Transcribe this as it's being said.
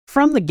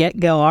From the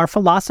get-go, our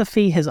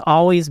philosophy has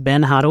always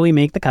been, how do we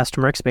make the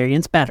customer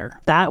experience better?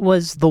 That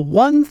was the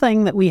one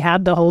thing that we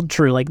had to hold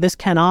true. Like, this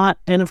cannot,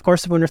 and of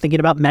course, when we're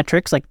thinking about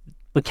metrics, like,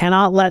 we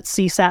cannot let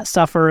CSAT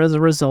suffer as a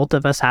result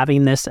of us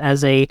having this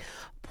as a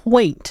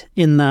point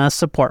in the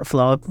support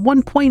flow,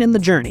 one point in the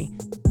journey.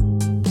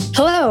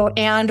 Hello,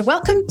 and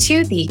welcome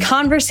to the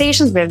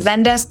Conversations with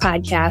Zendesk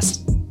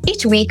podcast.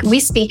 Each week, we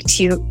speak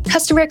to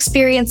customer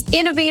experience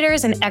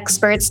innovators and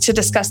experts to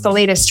discuss the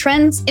latest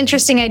trends,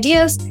 interesting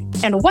ideas,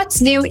 and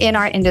what's new in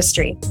our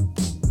industry.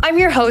 I'm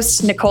your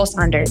host, Nicole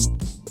Saunders.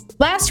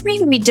 Last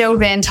week, we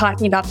dove in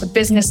talking about the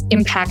business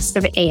impacts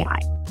of AI.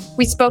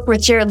 We spoke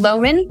with Jared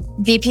Loman,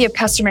 VP of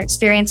Customer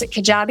Experience at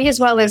Kajabi,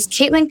 as well as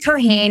Caitlin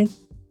Cohane,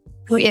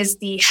 who is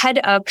the head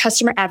of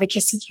customer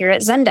advocacy here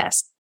at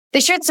Zendesk. They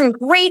shared some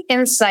great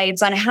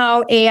insights on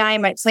how AI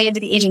might play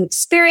into the agent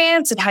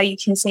experience and how you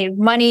can save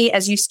money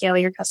as you scale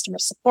your customer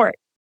support.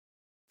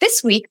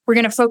 This week, we're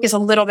going to focus a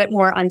little bit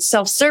more on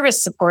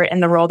self-service support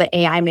and the role that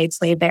AI may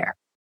play there.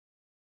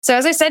 So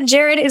as I said,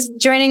 Jared is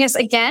joining us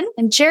again,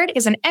 and Jared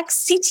is an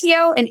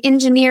ex-CTO and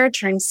engineer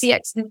turned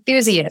CX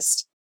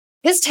enthusiast.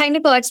 His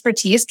technical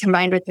expertise,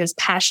 combined with his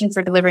passion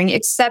for delivering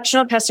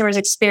exceptional customer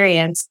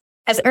experience,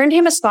 has earned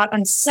him a spot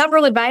on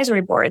several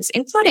advisory boards,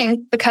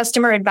 including the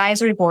customer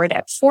advisory board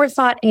at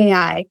Forethought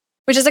AI,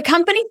 which is a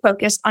company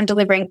focused on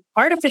delivering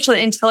artificial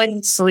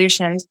intelligence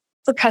solutions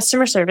for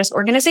customer service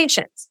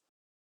organizations.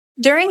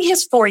 During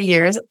his 4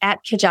 years at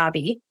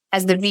Kajabi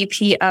as the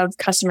VP of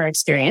Customer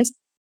Experience,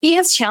 he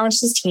has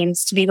challenged his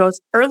teams to be both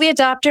early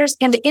adopters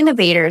and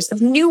innovators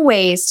of new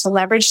ways to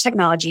leverage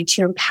technology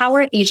to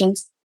empower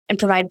agents and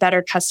provide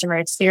better customer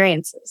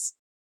experiences.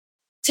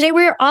 Today,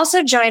 we are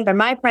also joined by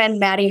my friend,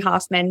 Maddie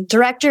Hoffman,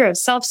 Director of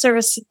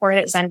Self-Service Support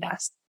at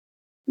Zendesk.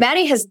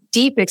 Maddie has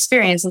deep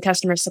experience in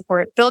customer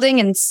support,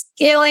 building and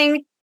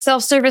scaling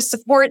self-service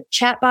support,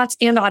 chatbots,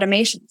 and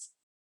automations.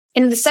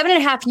 In the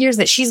 7.5 years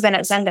that she's been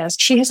at Zendesk,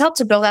 she has helped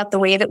to build out the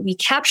way that we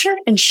capture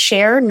and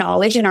share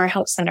knowledge in our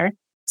help center.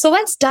 So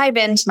let's dive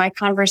into my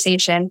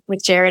conversation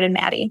with Jared and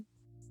Maddie.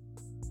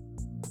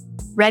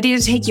 Ready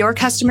to take your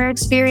customer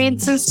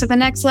experiences to the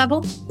next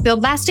level?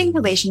 Build lasting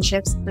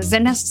relationships with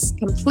Zendesk's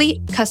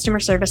complete customer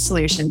service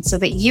solution so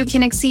that you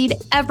can exceed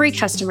every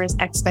customer's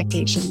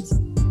expectations.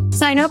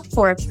 Sign up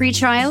for a free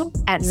trial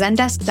at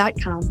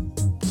zendesk.com.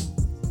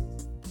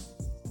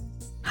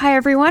 Hi,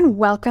 everyone.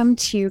 Welcome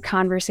to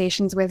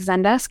Conversations with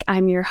Zendesk.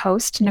 I'm your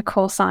host,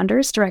 Nicole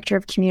Saunders, Director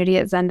of Community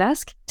at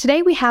Zendesk.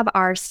 Today, we have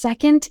our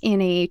second in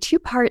a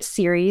two-part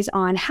series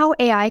on how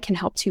AI can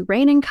help to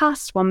rein in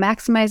costs while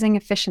maximizing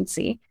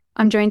efficiency.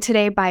 I'm joined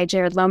today by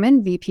Jared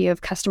Loman, VP of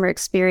Customer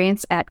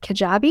Experience at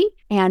Kajabi,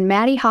 and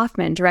Maddie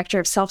Hoffman, Director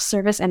of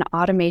Self-Service and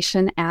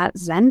Automation at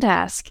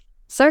Zendesk.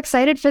 So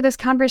excited for this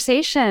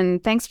conversation.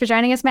 Thanks for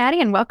joining us,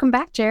 Maddie, and welcome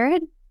back,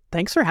 Jared.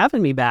 Thanks for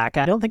having me back.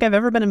 I don't think I've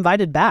ever been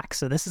invited back,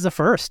 so this is a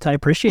first. I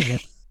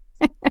appreciate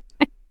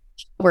it.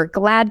 We're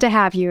glad to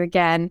have you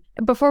again.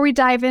 Before we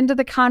dive into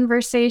the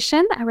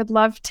conversation, I would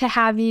love to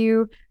have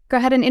you go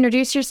ahead and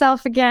introduce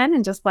yourself again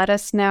and just let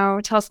us know,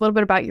 tell us a little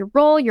bit about your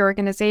role, your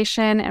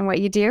organization, and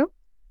what you do.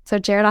 So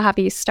Jared, I'll have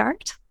you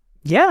start.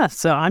 Yeah,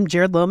 so I'm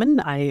Jared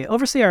Loman. I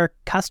oversee our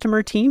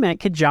customer team at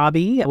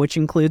Kajabi, which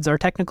includes our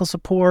technical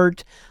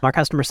support, our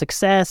customer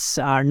success,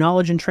 our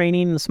knowledge and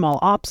training, the small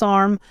ops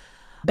arm.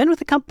 Been with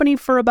the company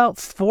for about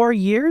 4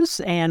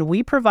 years, and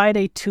we provide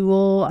a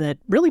tool that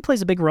really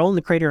plays a big role in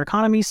the creator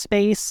economy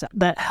space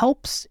that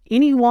helps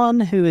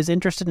anyone who is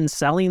interested in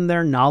selling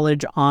their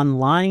knowledge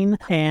online.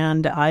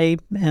 And I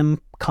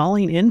am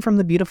calling in from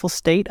the beautiful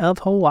state of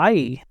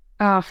Hawaii.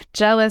 Oh,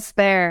 jealous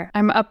there.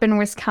 I'm up in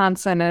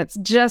Wisconsin, and it's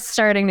just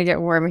starting to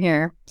get warm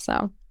here.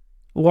 So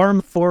Warm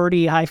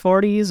 40, high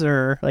 40s,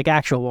 or like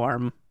actual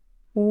warm?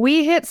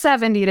 We hit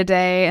 70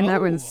 today, and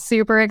that was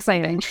super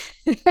exciting.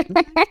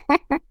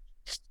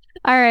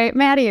 All right,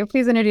 Maddie,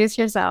 please introduce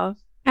yourself.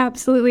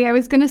 Absolutely. I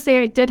was going to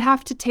say I did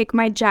have to take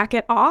my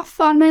jacket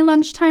off on my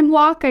lunchtime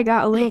walk. I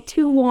got a little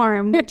too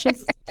warm, which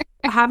is,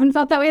 I haven't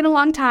felt that way in a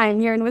long time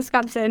here in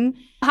Wisconsin.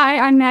 Hi,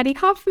 I'm Maddie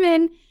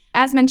Hoffman.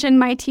 As mentioned,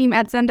 my team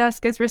at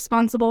Zendesk is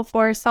responsible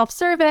for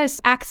self-service,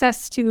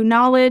 access to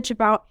knowledge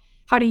about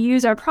how to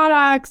use our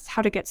products,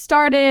 how to get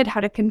started,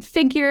 how to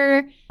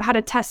configure, how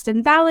to test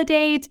and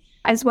validate,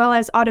 as well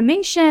as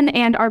automation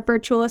and our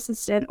virtual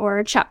assistant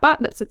or chatbot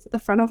that sits at the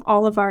front of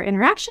all of our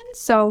interactions.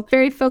 So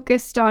very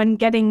focused on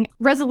getting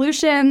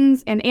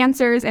resolutions and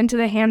answers into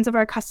the hands of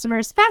our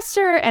customers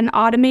faster and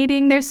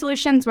automating their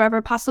solutions wherever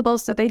possible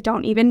so they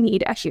don't even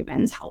need a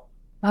human's help.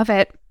 Love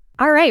it.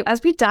 All right,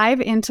 as we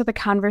dive into the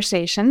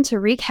conversation, to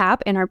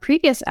recap, in our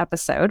previous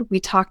episode, we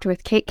talked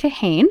with Kate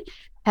Cohane,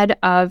 head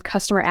of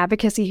customer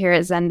advocacy here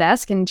at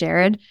Zendesk, and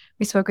Jared,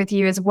 we spoke with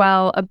you as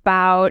well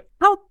about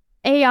how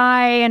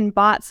AI and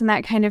bots and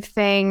that kind of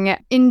thing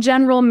in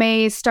general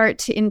may start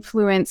to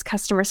influence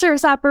customer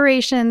service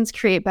operations,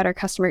 create better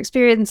customer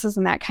experiences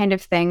and that kind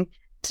of thing.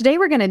 Today,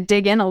 we're going to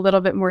dig in a little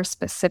bit more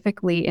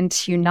specifically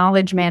into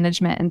knowledge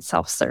management and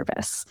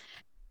self-service.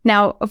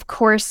 Now, of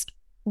course,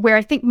 where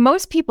I think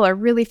most people are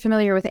really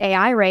familiar with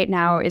AI right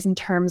now is in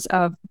terms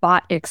of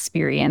bot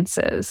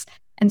experiences.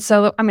 And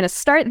so I'm going to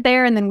start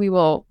there, and then we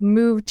will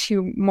move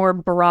to more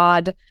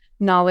broad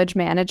knowledge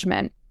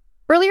management.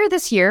 Earlier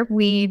this year,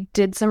 we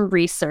did some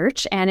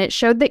research, and it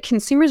showed that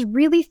consumers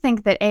really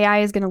think that AI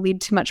is going to lead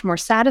to much more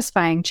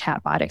satisfying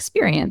chatbot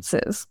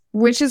experiences,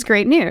 which is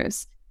great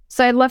news.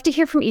 So I'd love to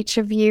hear from each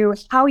of you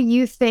how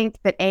you think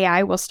that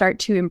AI will start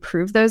to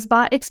improve those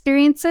bot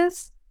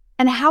experiences,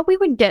 and how we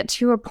would get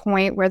to a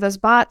point where those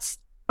bots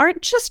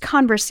aren't just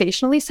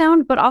conversationally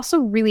sound, but also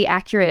really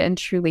accurate and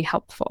truly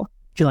helpful.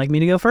 Would you like me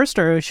to go first,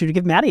 or should we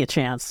give Maddie a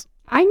chance?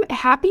 I'm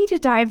happy to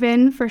dive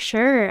in for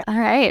sure. All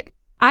right.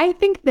 I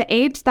think the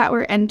age that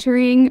we're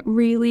entering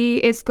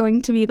really is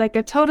going to be like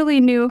a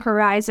totally new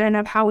horizon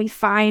of how we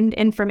find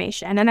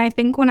information. And I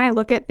think when I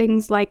look at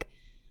things like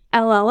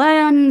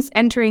LLMs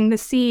entering the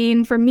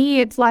scene, for me,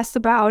 it's less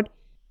about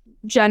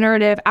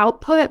generative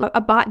output,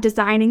 a bot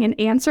designing an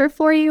answer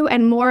for you,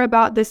 and more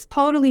about this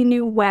totally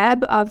new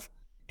web of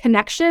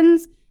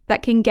connections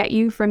that can get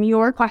you from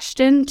your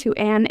question to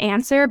an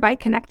answer by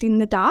connecting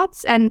the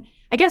dots. And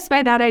I guess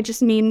by that, I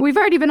just mean we've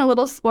already been a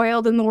little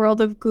spoiled in the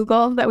world of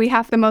Google, that we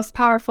have the most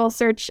powerful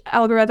search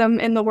algorithm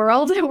in the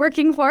world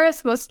working for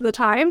us most of the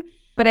time.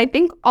 But I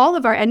think all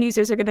of our end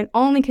users are going to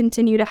only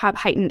continue to have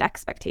heightened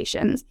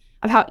expectations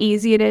of how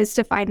easy it is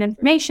to find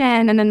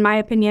information. And in my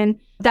opinion,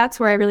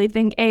 that's where I really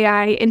think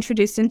AI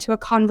introduced into a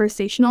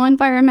conversational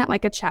environment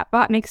like a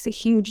chatbot makes a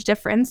huge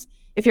difference.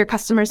 If your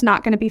customer's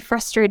not going to be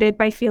frustrated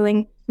by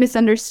feeling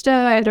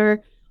misunderstood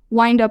or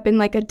wind up in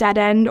like a dead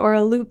end or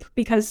a loop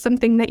because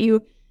something that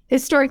you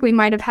historically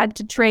might have had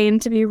to train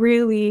to be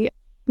really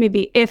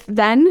maybe if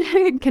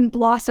then can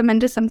blossom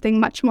into something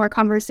much more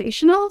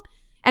conversational.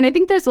 And I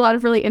think there's a lot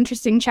of really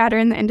interesting chatter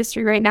in the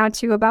industry right now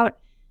too about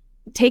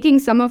taking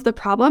some of the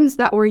problems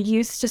that we're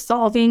used to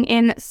solving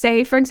in,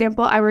 say, for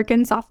example, I work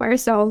in software,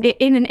 so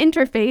in an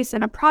interface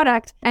and a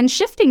product, and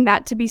shifting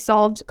that to be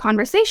solved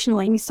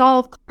conversationally. We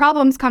solve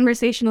problems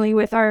conversationally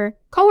with our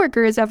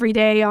coworkers every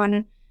day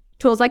on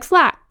tools like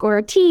Slack or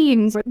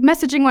Teams, or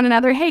messaging one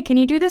another, hey, can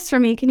you do this for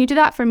me? Can you do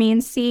that for me?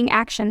 And seeing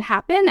action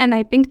happen. And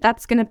I think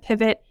that's going to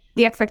pivot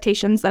the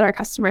expectations that our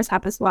customers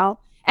have as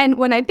well. And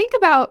when I think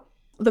about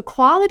the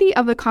quality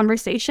of the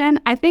conversation,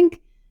 I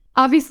think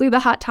obviously the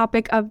hot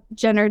topic of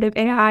generative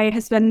AI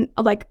has been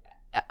like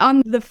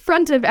on the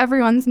front of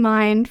everyone's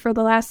mind for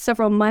the last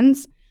several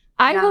months.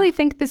 I really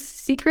think the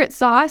secret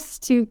sauce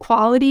to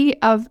quality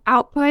of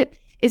output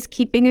is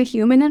keeping a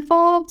human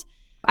involved.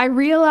 I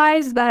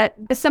realize that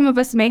some of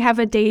us may have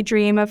a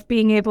daydream of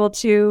being able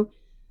to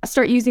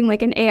start using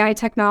like an AI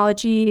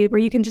technology where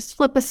you can just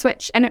flip a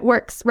switch and it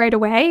works right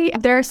away.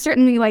 There are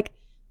certainly like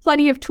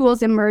plenty of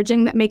tools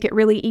emerging that make it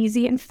really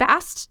easy and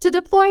fast to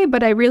deploy.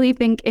 But I really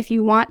think if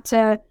you want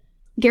to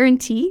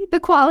guarantee the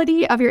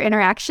quality of your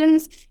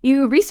interactions,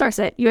 you resource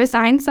it. You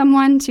assign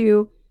someone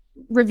to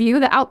review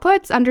the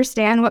outputs,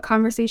 understand what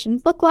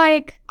conversations look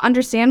like,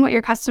 understand what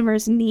your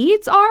customers'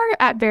 needs are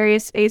at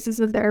various phases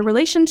of their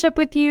relationship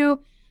with you,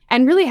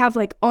 and really have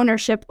like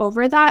ownership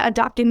over that,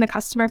 adopting the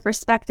customer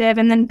perspective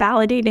and then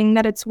validating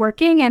that it's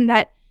working and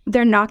that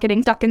they're not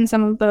getting stuck in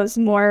some of those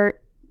more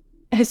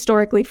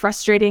historically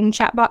frustrating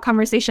chatbot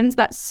conversations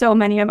that so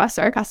many of us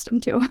are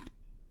accustomed to.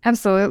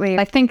 Absolutely.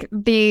 I think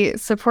the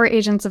support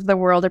agents of the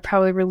world are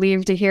probably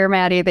relieved to hear,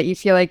 Maddie, that you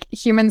feel like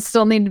humans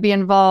still need to be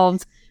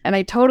involved. And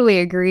I totally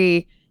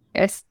agree.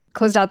 I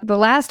closed out the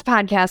last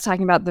podcast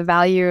talking about the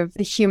value of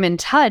the human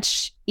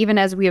touch. Even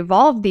as we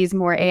evolve these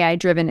more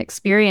AI-driven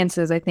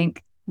experiences, I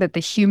think that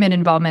the human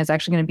involvement is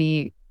actually going to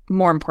be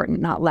more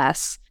important, not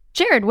less.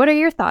 Jared, what are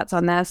your thoughts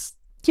on this?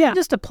 Yeah,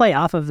 just to play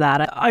off of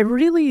that, I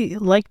really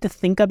like to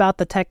think about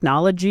the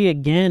technology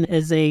again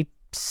as a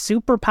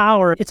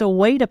superpower. It's a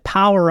way to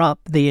power up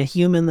the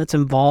human that's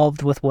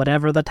involved with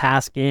whatever the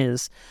task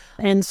is.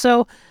 And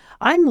so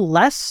I'm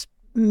less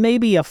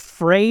maybe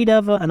afraid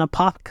of an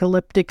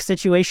apocalyptic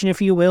situation, if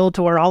you will,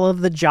 to where all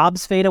of the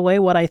jobs fade away.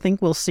 What I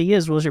think we'll see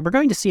is we're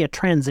going to see a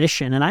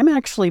transition. And I'm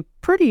actually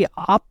pretty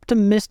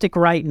optimistic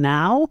right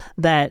now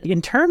that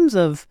in terms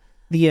of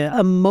the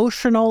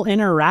emotional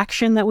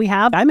interaction that we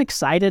have, I'm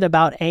excited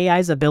about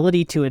AI's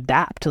ability to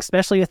adapt,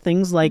 especially with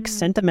things like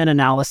sentiment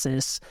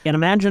analysis. And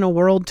imagine a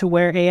world to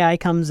where AI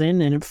comes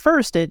in, and at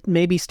first it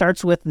maybe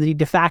starts with the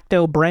de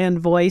facto brand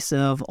voice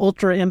of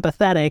ultra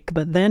empathetic,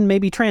 but then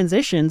maybe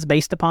transitions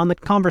based upon the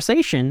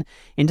conversation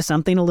into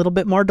something a little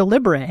bit more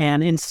deliberate.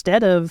 And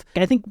instead of,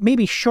 I think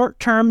maybe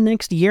short term,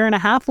 next year and a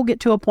half, we'll get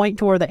to a point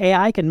to where the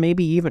AI can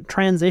maybe even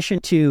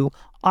transition to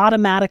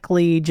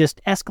automatically just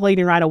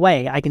escalating right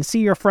away. I can see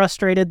you're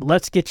frustrated.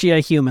 Let's get you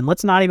a human.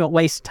 Let's not even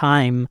waste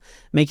time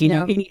making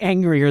you any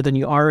angrier than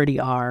you already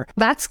are.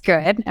 That's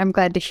good. I'm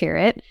glad to hear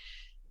it.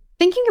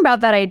 Thinking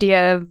about that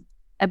idea of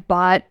a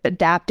bot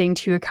adapting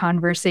to a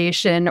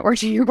conversation, or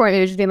to your point,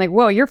 just being like,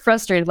 whoa, you're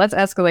frustrated. Let's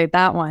escalate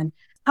that one.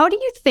 How do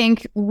you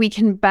think we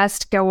can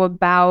best go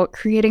about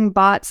creating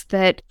bots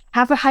that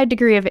have a high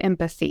degree of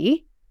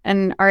empathy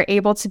and are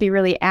able to be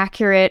really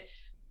accurate,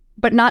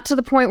 but not to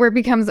the point where it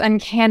becomes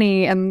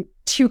uncanny and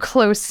too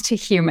close to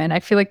human. I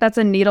feel like that's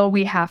a needle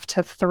we have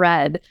to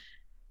thread.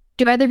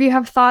 Do either of you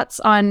have thoughts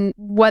on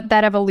what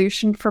that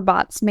evolution for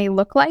bots may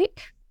look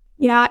like?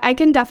 Yeah, I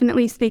can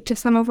definitely speak to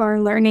some of our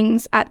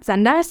learnings at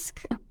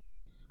Zendesk.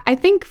 I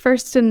think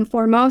first and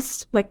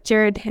foremost, like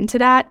Jared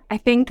hinted at, I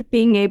think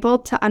being able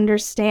to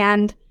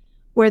understand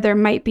where there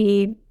might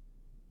be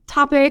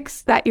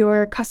topics that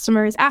your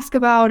customers ask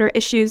about or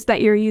issues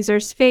that your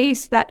users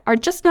face that are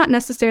just not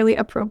necessarily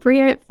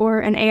appropriate for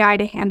an AI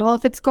to handle.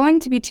 If it's going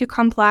to be too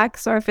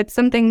complex or if it's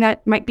something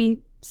that might be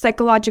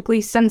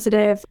psychologically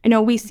sensitive. I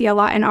know we see a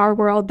lot in our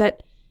world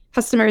that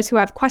customers who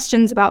have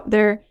questions about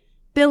their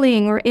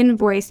billing or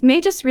invoice may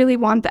just really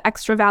want the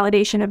extra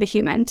validation of a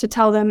human to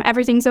tell them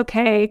everything's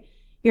okay,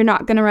 you're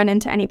not going to run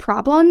into any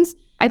problems.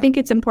 I think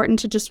it's important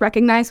to just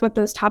recognize what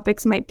those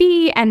topics might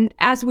be. And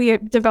as we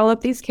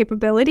develop these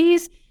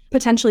capabilities,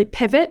 potentially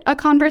pivot a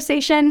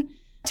conversation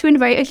to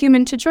invite a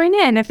human to join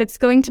in if it's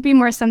going to be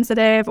more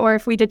sensitive or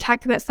if we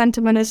detect that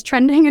sentiment is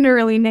trending in a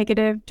really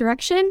negative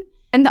direction.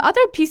 And the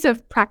other piece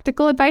of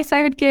practical advice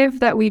I would give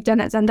that we've done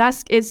at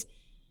Zendesk is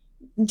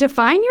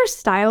define your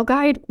style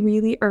guide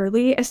really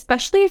early,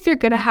 especially if you're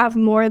going to have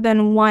more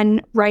than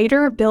one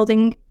writer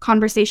building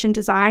conversation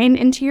design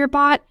into your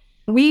bot.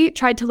 We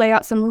tried to lay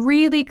out some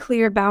really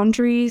clear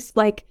boundaries,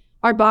 like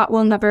our bot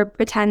will never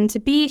pretend to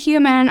be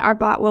human. Our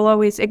bot will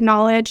always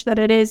acknowledge that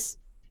it is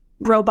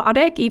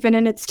robotic, even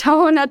in its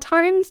tone at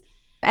times.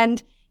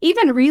 And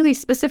even really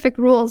specific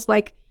rules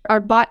like our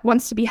bot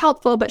wants to be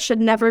helpful, but should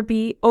never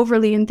be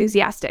overly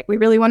enthusiastic. We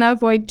really want to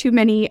avoid too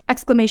many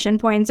exclamation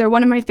points. Or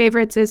one of my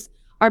favorites is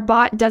our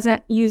bot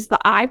doesn't use the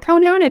I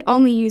pronoun. It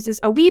only uses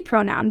a we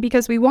pronoun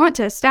because we want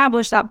to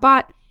establish that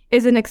bot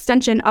is an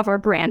extension of our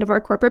brand, of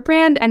our corporate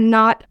brand, and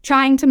not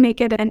trying to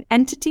make it an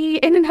entity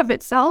in and of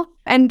itself.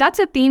 And that's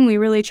a theme we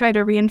really try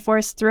to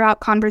reinforce throughout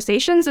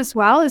conversations as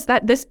well, is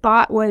that this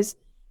bot was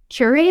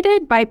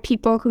curated by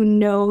people who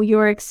know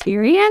your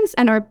experience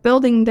and are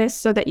building this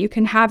so that you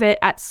can have it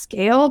at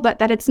scale, but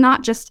that it's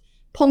not just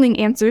pulling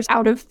answers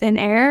out of thin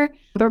air,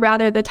 but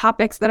rather the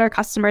topics that our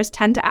customers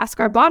tend to ask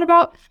our bot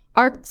about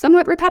are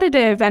somewhat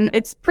repetitive. And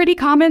it's pretty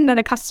common that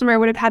a customer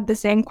would have had the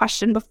same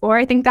question before.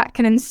 I think that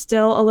can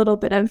instill a little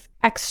bit of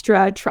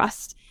extra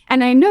trust.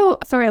 And I know,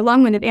 sorry, a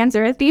long-winded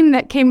answer, a theme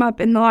that came up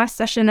in the last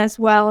session as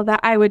well that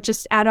I would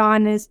just add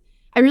on is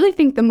I really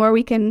think the more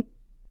we can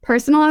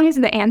personalize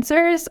the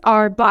answers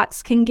our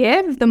bots can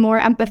give, the more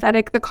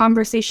empathetic the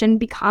conversation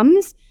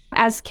becomes.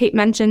 As Kate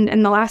mentioned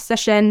in the last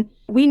session,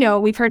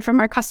 we've heard from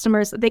our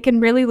customers that they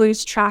can really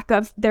lose track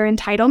of their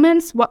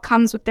entitlements, what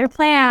comes with their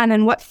plan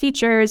and what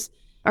features,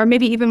 or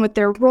maybe even with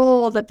their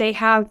role that they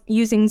have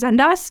using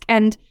Zendesk.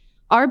 And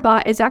our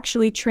bot is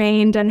actually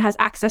trained and has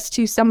access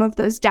to some of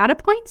those data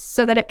points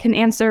so that it can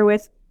answer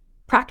with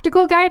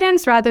practical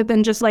guidance rather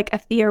than just like a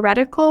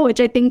theoretical,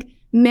 which I think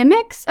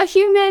mimics a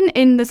human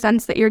in the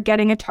sense that you're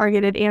getting a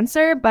targeted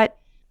answer, but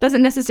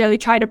doesn't necessarily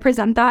try to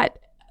present that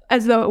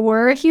as though it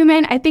were a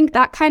human. I think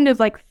that kind of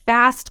like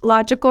fast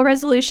logical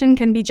resolution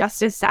can be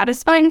just as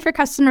satisfying for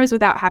customers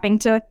without having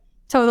to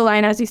toe the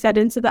line, as you said,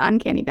 into the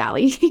uncanny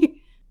valley.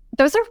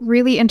 Those are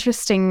really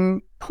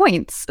interesting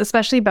points,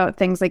 especially about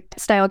things like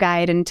style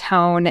guide and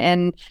tone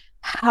and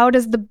how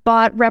does the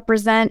bot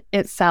represent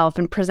itself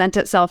and present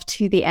itself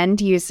to the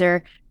end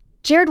user.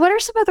 Jared, what are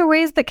some other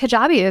ways that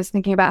Kajabi is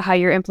thinking about how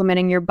you're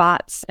implementing your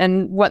bots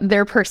and what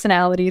their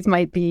personalities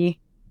might be?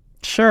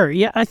 Sure.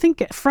 Yeah, I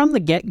think from the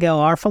get-go,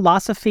 our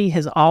philosophy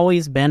has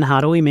always been,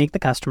 how do we make the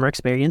customer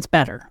experience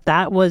better?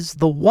 That was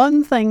the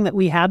one thing that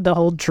we had to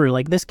hold true.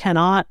 Like this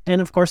cannot,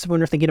 and of course, when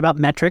we're thinking about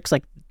metrics,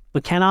 like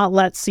we cannot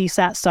let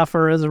CSAT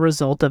suffer as a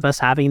result of us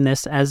having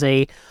this as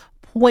a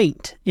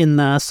point in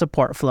the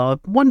support flow,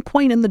 one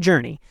point in the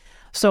journey.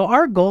 So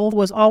our goal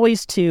was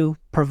always to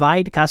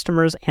provide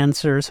customers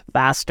answers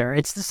faster.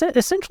 It's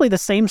essentially the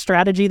same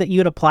strategy that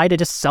you'd apply to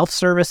just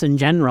self-service in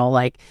general.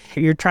 Like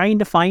you're trying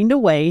to find a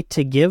way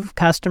to give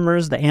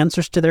customers the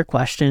answers to their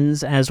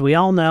questions, as we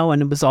all know.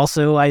 And it was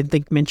also, I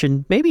think,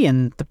 mentioned maybe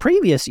in the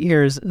previous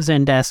year's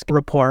Zendesk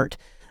report,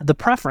 the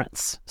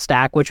preference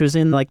stack, which was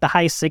in like the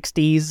high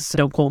 60s.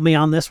 Don't quote me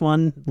on this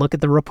one. Look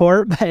at the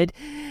report, but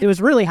it was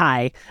really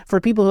high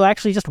for people who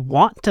actually just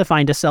want to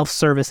find a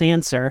self-service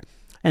answer.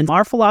 And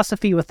our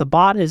philosophy with the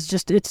bot is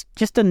it's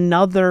just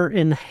another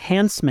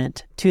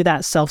enhancement to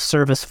that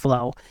self-service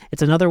flow.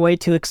 It's another way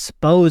to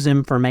expose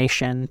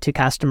information to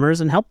customers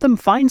and help them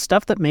find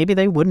stuff that maybe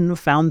they wouldn't have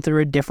found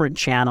through a different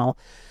channel.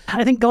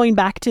 I think going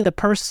back to the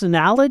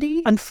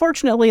personality,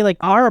 unfortunately, like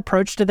our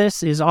approach to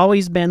this has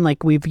always been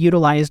like we've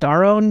utilized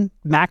our own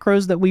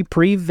macros that we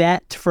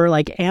pre-vet for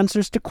like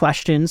answers to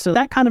questions. So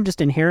that kind of just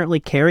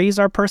inherently carries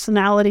our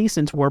personality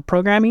since we're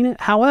programming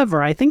it.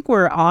 However, I think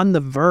we're on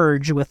the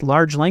verge with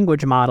large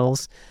language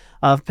models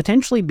of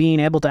potentially being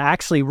able to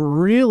actually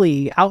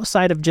really,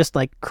 outside of just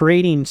like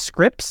creating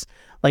scripts,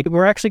 like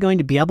we're actually going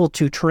to be able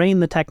to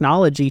train the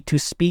technology to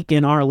speak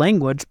in our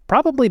language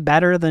probably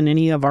better than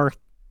any of our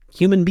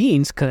human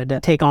beings could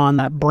take on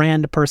that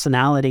brand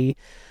personality.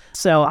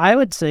 So I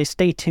would say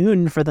stay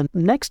tuned for the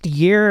next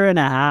year and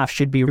a half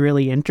should be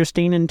really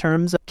interesting in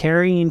terms of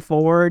carrying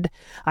forward.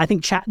 I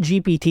think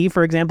ChatGPT,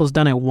 for example, has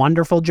done a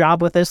wonderful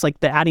job with this, like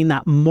adding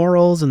that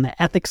morals and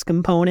the ethics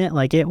component.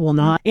 Like it will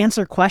not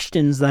answer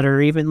questions that are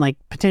even like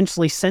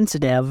potentially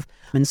sensitive.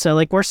 And so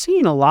like we're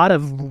seeing a lot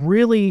of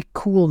really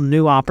cool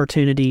new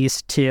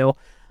opportunities to,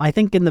 I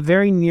think in the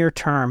very near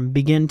term,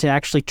 begin to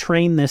actually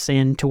train this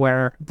in to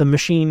where the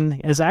machine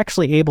is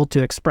actually able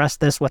to express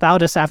this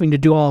without us having to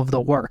do all of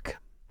the work.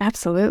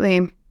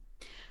 Absolutely.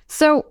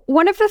 So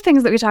one of the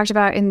things that we talked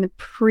about in the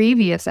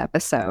previous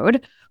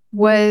episode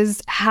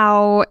was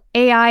how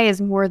AI is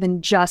more than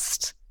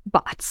just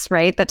bots,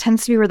 right? That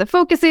tends to be where the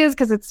focus is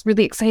because it's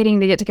really exciting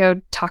to get to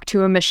go talk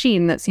to a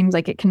machine that seems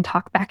like it can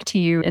talk back to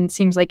you and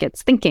seems like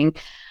it's thinking.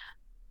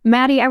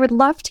 Maddie, I would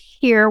love to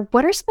hear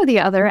what are some of the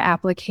other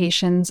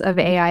applications of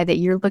AI that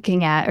you're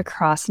looking at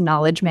across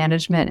knowledge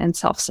management and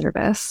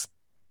self-service?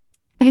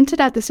 I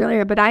hinted at this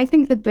earlier, but I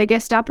think the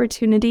biggest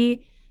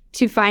opportunity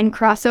to find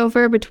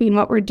crossover between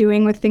what we're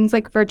doing with things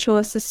like virtual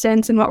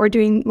assistants and what we're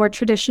doing more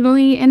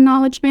traditionally in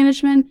knowledge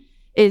management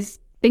is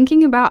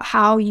thinking about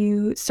how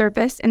you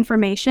surface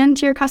information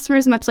to your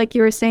customers, much like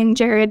you were saying,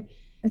 Jared,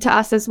 to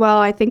us as well.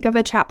 I think of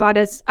a chatbot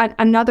as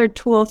another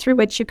tool through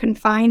which you can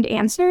find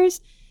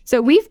answers.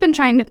 So we've been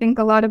trying to think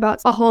a lot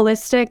about a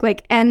holistic,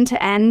 like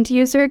end-to-end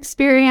user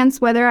experience,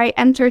 whether I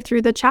enter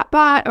through the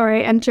chatbot or I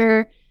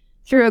enter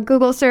through a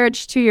Google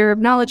search to your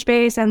knowledge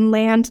base and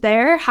land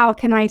there. How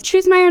can I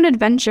choose my own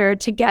adventure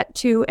to get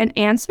to an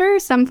answer?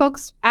 Some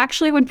folks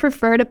actually would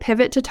prefer to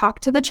pivot to talk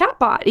to the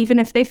chatbot, even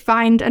if they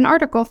find an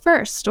article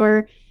first.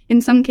 Or in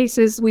some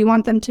cases, we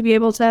want them to be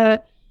able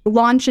to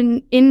launch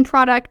an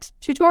in-product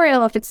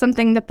tutorial if it's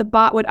something that the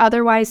bot would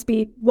otherwise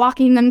be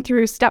walking them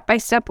through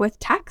step-by-step with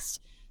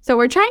text. So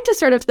we're trying to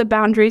sort of the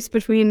boundaries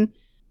between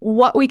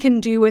what we can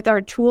do with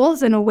our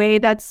tools in a way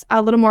that's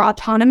a little more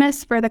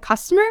autonomous for the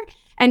customer.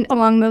 And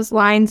along those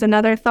lines,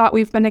 another thought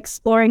we've been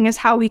exploring is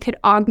how we could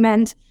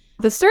augment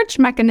the search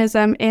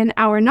mechanism in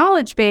our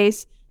knowledge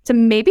base to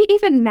maybe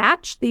even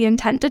match the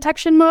intent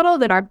detection model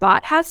that our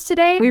bot has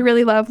today. We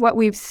really love what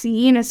we've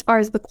seen as far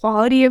as the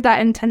quality of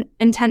that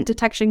intent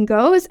detection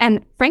goes.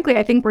 And frankly,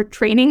 I think we're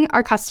training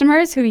our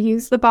customers who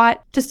use the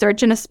bot to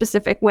search in a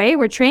specific way.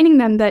 We're training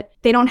them that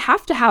they don't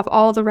have to have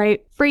all the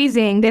right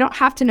phrasing. They don't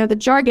have to know the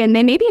jargon.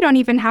 They maybe don't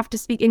even have to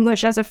speak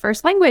English as a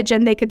first language,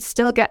 and they could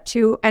still get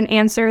to an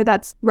answer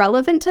that's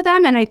relevant to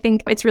them. And I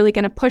think it's really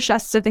going to push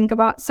us to think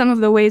about some of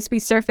the ways we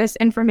surface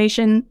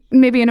information,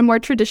 maybe in a more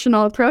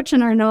traditional approach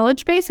in our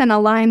knowledge base, and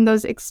align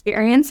those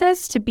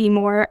experiences to be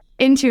more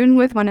in tune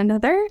with one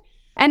another.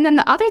 And then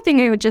the other thing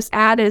I would just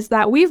add is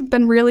that we've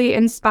been really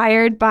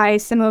inspired by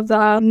some of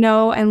the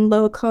no and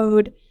low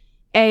code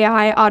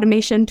AI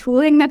automation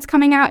tooling that's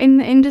coming out in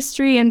the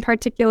industry, and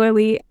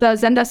particularly the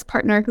Zendesk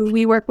partner who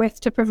we work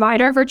with to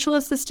provide our virtual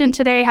assistant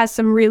today has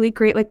some really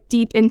great like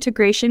deep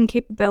integration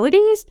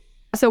capabilities.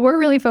 So we're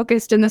really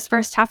focused in this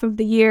first half of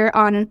the year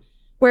on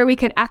where we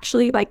could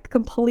actually like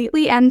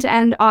completely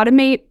end-to-end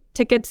automate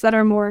tickets that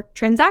are more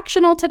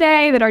transactional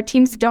today, that our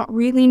teams don't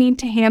really need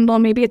to handle.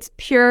 Maybe it's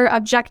pure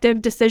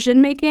objective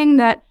decision-making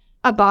that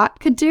a bot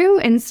could do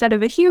instead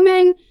of a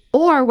human.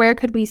 Or where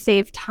could we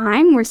save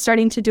time? We're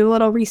starting to do a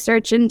little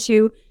research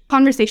into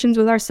conversations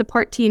with our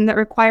support team that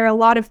require a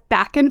lot of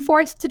back and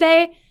forth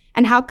today.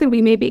 And how could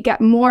we maybe get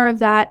more of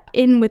that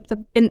in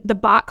the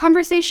bot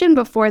conversation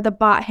before the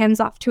bot hands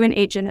off to an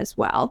agent as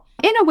well?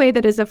 In a way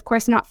that is, of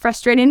course, not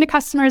frustrating to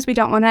customers. We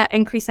don't want to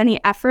increase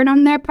any effort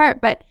on their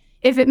part, but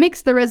if it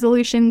makes the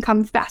resolution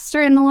come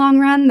faster in the long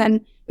run,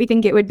 then we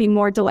think it would be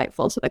more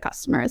delightful to the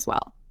customer as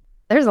well.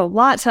 There's a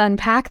lot to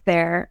unpack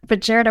there,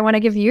 but Jared, I want to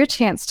give you a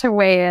chance to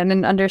weigh in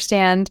and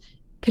understand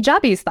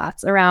Kajabi's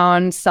thoughts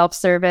around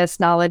self-service,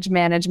 knowledge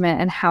management,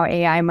 and how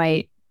AI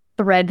might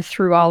thread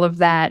through all of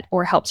that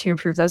or help to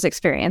improve those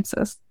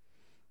experiences.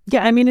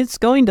 Yeah, I mean, it's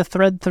going to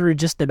thread through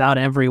just about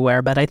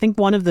everywhere, but I think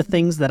one of the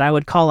things that I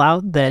would call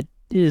out that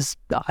is,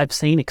 I've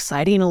seen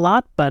exciting a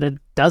lot, but it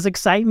does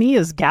excite me,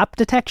 is gap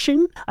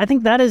detection. I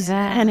think that is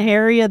an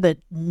area that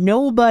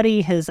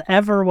nobody has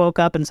ever woke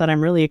up and said, I'm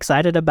really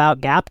excited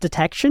about gap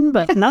detection,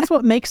 but that's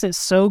what makes it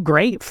so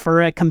great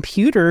for a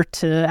computer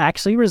to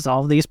actually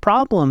resolve these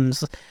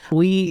problems.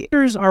 We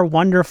are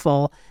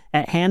wonderful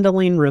at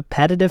handling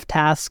repetitive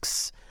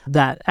tasks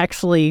that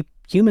actually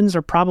humans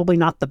are probably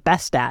not the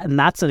best at. And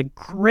that's a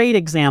great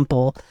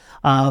example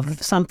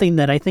of something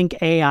that I think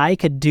AI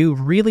could do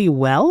really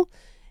well,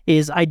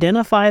 is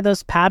identify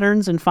those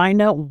patterns and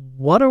find out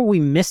what are we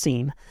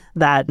missing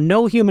that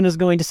no human is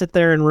going to sit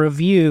there and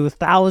review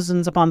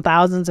thousands upon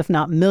thousands, if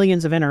not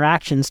millions of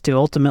interactions to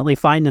ultimately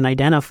find and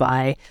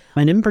identify.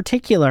 And in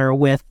particular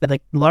with the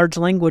large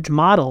language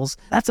models,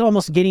 that's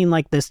almost getting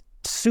like this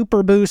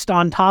super boost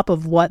on top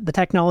of what the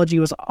technology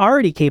was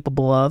already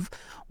capable of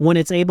when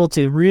it's able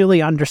to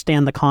really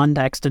understand the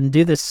context and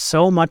do this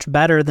so much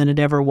better than it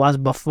ever was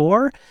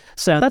before.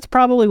 So that's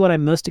probably what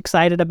I'm most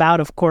excited about.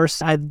 Of course,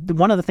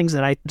 one of the things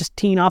that I just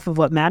teeing off of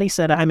what Maddie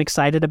said I'm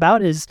excited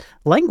about is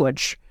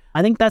language.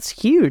 I think that's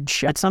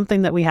huge. It's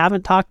something that we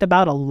haven't talked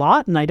about a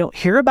lot, and I don't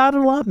hear about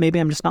it a lot. Maybe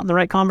I'm just not in the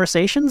right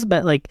conversations,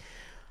 but like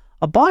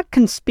a bot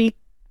can speak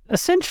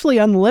essentially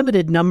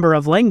unlimited number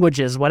of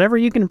languages, whatever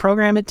you can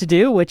program it to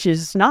do, which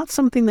is not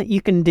something that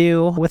you can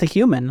do with a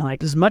human.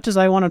 Like, as much as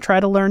I want to try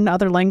to learn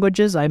other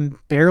languages, I'm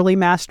barely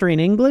mastering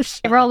English.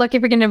 We're all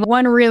looking for getting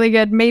one really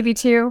good, maybe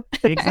two.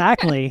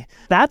 Exactly.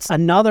 That's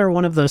another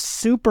one of those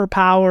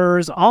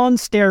superpowers on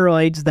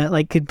steroids that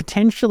like could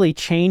potentially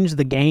change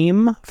the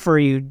game for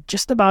you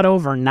just about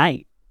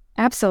overnight.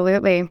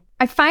 Absolutely.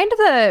 I find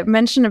the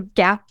mention of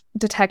gap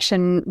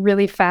detection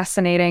really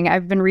fascinating.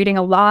 I've been reading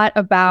a lot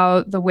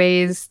about the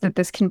ways that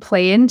this can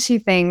play into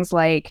things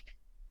like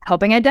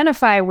helping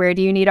identify where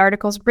do you need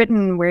articles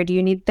written, where do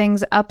you need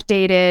things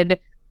updated,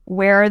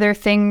 where are there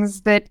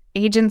things that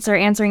agents are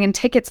answering in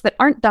tickets that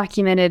aren't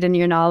documented in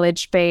your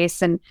knowledge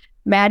base. And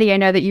Maddie, I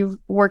know that you've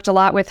worked a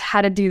lot with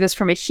how to do this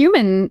from a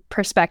human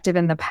perspective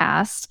in the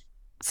past.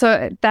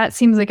 So that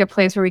seems like a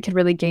place where we could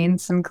really gain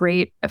some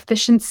great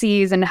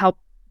efficiencies and help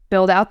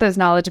build out those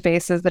knowledge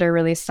bases that are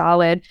really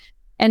solid.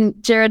 And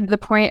Jared, the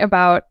point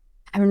about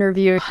having to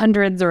review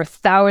hundreds or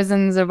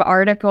thousands of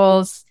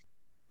articles,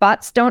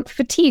 bots don't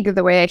fatigue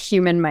the way a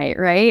human might,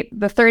 right?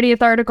 The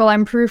 30th article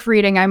I'm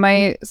proofreading, I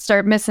might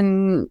start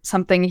missing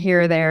something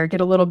here or there,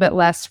 get a little bit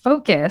less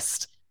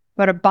focused,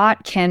 but a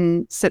bot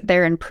can sit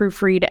there and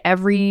proofread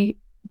every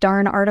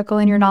darn article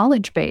in your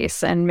knowledge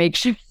base and make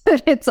sure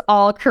that it's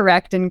all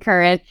correct and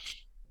current,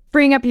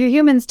 freeing up your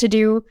humans to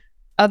do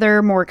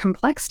other more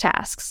complex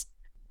tasks.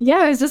 Yeah,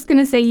 I was just going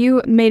to say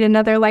you made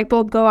another light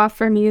bulb go off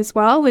for me as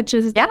well, which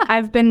is,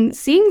 I've been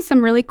seeing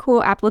some really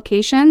cool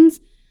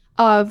applications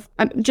of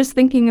just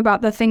thinking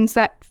about the things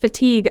that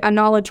fatigue a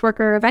knowledge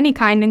worker of any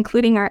kind,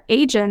 including our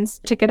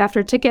agents, ticket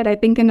after ticket. I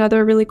think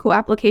another really cool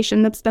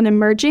application that's been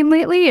emerging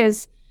lately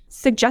is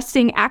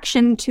suggesting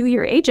action to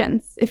your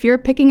agents. If you're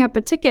picking up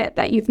a ticket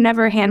that you've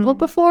never handled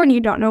before and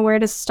you don't know where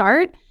to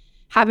start,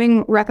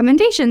 having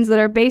recommendations that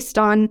are based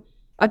on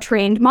a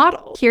trained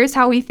model. Here's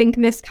how we think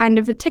this kind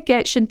of a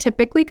ticket should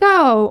typically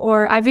go.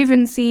 Or I've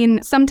even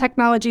seen some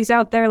technologies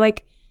out there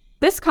like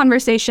this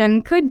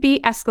conversation could be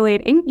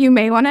escalating. You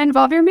may want to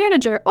involve your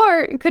manager,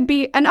 or it could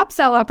be an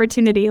upsell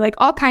opportunity, like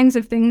all kinds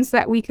of things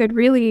that we could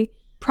really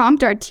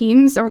prompt our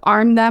teams or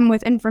arm them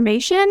with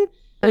information,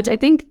 which I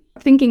think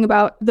thinking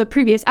about the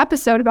previous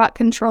episode about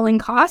controlling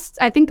costs,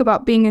 I think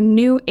about being a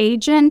new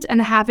agent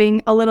and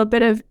having a little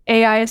bit of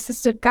AI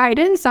assisted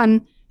guidance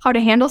on how to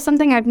handle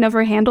something I've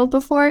never handled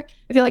before.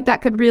 I feel like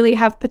that could really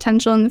have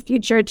potential in the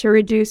future to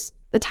reduce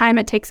the time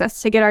it takes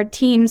us to get our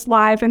teams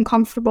live and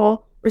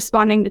comfortable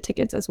responding to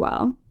tickets as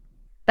well.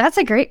 That's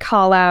a great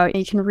call out.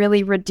 You can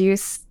really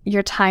reduce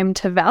your time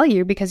to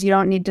value because you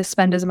don't need to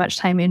spend as much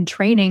time in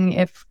training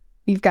if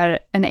you've got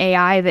an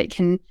AI that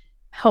can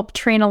help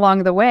train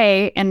along the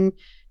way. And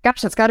gosh,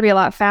 that's got to be a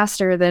lot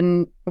faster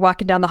than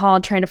walking down the hall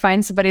and trying to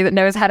find somebody that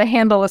knows how to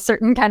handle a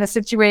certain kind of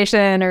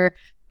situation, or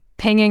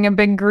pinging a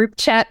big group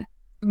chat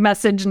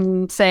message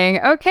and saying,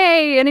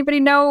 okay,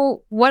 anybody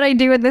know what I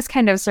do in this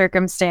kind of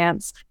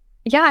circumstance?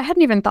 Yeah, I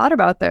hadn't even thought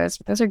about those.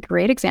 Those are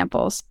great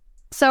examples.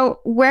 So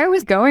where I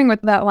was going with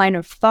that line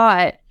of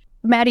thought,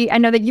 Maddie, I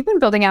know that you've been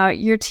building out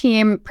your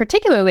team,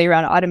 particularly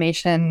around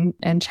automation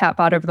and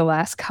chatbot over the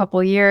last couple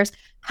of years.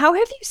 How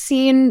have you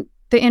seen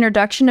the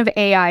introduction of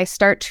AI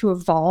start to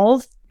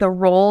evolve the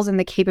roles and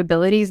the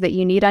capabilities that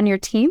you need on your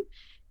team?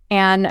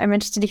 And I'm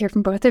interested to hear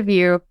from both of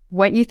you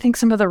what you think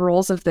some of the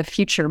roles of the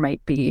future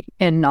might be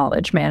in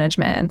knowledge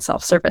management and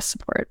self-service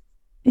support.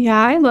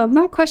 Yeah, I love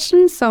that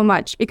question so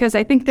much because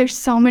I think there's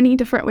so many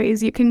different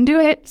ways you can do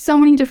it, so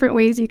many different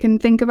ways you can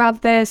think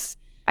about this.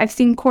 I've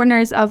seen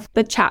corners of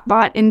the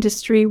chatbot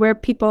industry where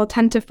people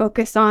tend to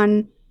focus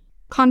on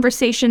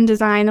conversation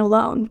design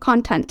alone,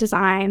 content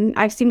design.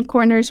 I've seen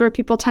corners where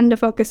people tend to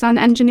focus on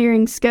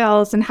engineering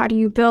skills and how do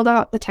you build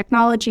out the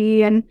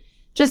technology. And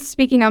just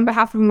speaking on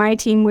behalf of my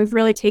team, we've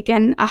really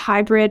taken a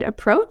hybrid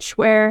approach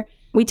where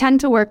we tend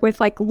to work with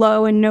like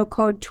low and no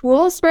code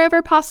tools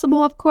wherever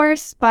possible, of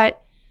course,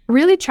 but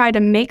really try to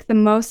make the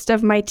most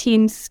of my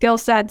team's skill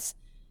sets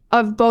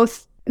of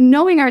both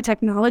knowing our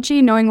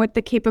technology, knowing what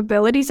the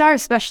capabilities are,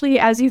 especially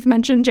as you've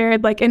mentioned,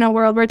 Jared, like in a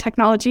world where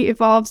technology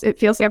evolves, it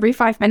feels every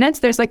 5 minutes,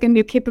 there's like a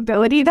new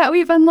capability that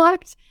we've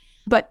unlocked.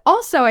 But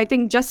also, I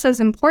think just as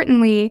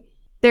importantly,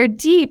 their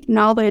deep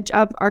knowledge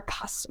of our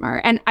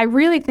customer. And I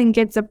really think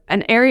it's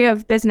an area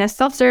of business.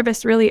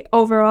 Self-service really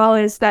overall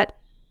is that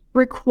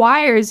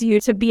requires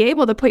you to be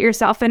able to put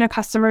yourself in a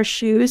customer's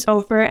shoes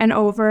over and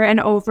over and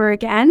over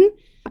again.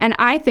 And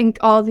I think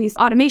all these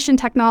automation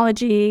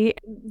technology,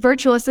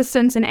 virtual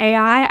assistants, and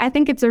AI, I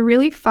think it's a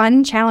really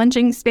fun,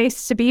 challenging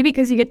space to be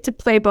because you get to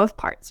play both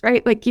parts,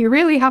 right? Like you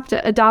really have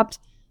to adopt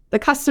the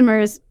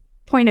customer's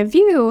point of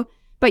view,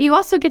 but you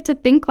also get to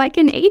think like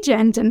an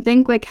agent and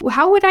think like,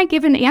 how would I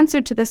give an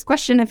answer to this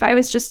question if I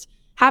was just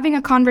having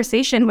a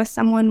conversation with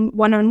someone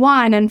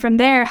one-on-one? And from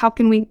there, how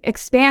can we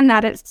expand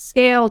that at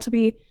scale to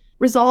be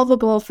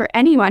resolvable for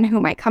anyone who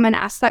might come and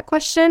ask that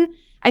question?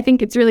 I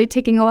think it's really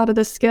taking a lot of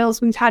the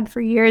skills we've had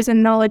for years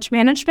in knowledge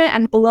management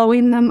and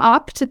blowing them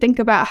up to think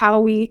about how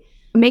we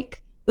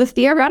make the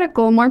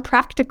theoretical more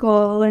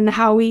practical and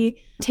how we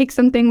take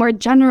something more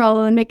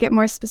general and make it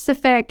more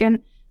specific,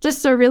 and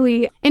just a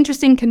really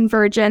interesting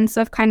convergence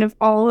of kind of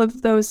all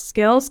of those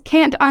skills.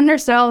 Can't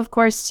undersell, of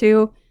course,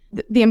 to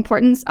the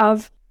importance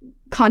of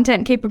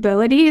content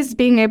capabilities,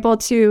 being able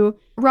to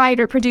write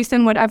or produce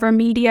in whatever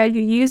media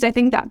you use. I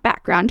think that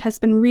background has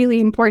been really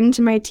important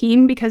to my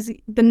team, because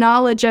the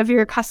knowledge of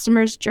your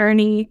customer's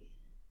journey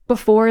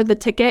before the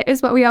ticket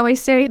is what we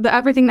always say.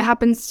 Everything that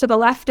happens to the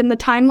left in the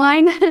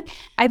timeline,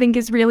 I think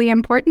is really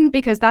important,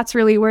 because that's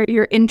really where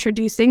you're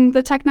introducing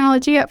the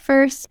technology at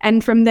first.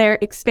 And from there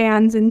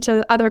expands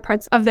into other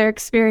parts of their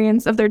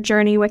experience, of their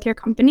journey with your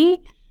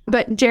company.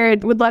 But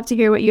Jared, would love to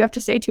hear what you have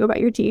to say too about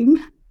your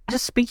team.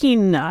 Just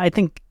speaking, I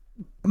think,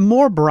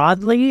 more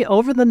broadly,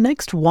 over the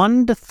next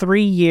 1 to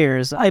 3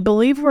 years, I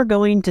believe we're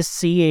going to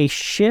see a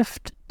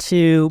shift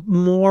to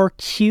more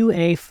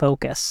QA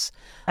focus.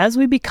 As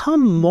we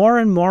become more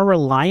and more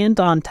reliant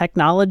on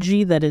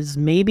technology that is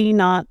maybe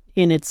not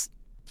in it's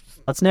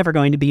never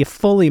going to be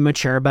fully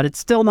mature, but it's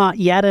still not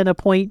yet at a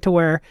point to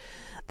where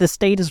the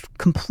state is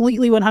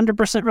completely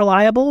 100%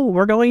 reliable,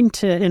 we're going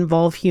to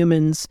involve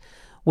humans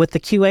with the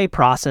QA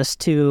process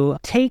to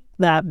take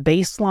that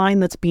baseline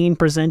that's being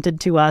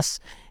presented to us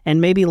and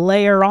maybe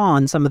layer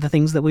on some of the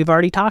things that we've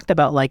already talked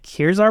about, like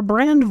here's our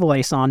brand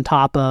voice on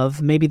top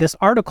of maybe this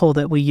article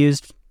that we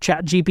used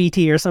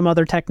ChatGPT or some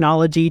other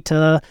technology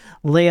to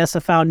lay us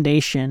a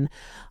foundation.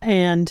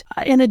 And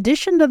in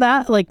addition to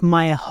that, like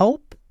my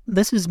hope,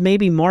 this is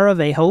maybe more of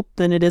a hope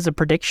than it is a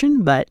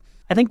prediction, but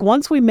I think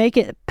once we make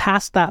it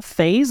past that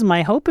phase,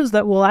 my hope is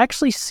that we'll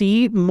actually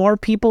see more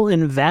people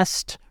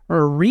invest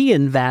or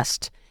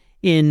reinvest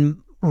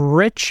in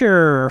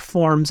richer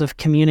forms of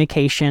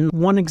communication.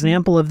 One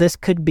example of this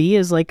could be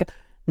is like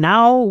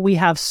now we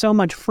have so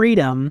much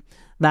freedom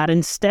that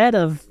instead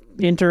of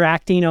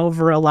interacting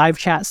over a live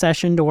chat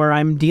session to where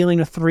I'm dealing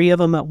with 3 of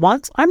them at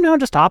once, I'm now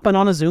just hopping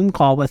on a Zoom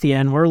call with you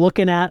and we're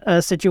looking at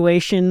a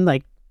situation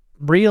like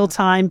real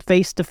time,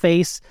 face to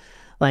face,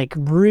 like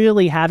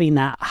really having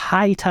that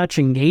high touch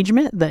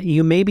engagement that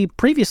you maybe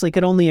previously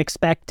could only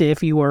expect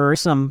if you were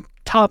some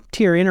top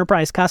tier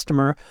enterprise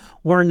customer.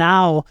 We're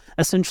now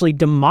essentially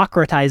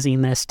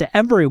democratizing this to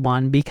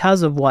everyone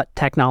because of what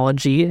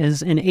technology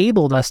has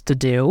enabled us to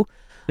do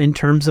in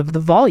terms of the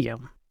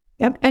volume.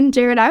 Yep. And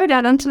Jared, I would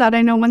add on to that.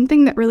 I know one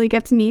thing that really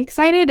gets me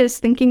excited is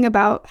thinking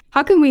about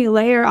how can we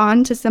layer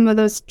on to some of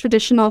those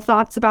traditional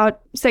thoughts about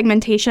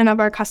segmentation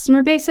of our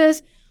customer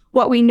bases,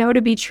 what we know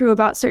to be true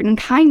about certain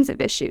kinds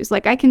of issues.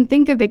 Like I can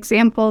think of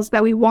examples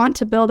that we want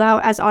to build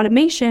out as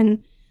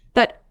automation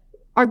that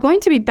are going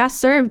to be best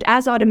served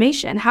as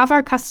automation. Have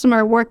our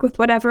customer work with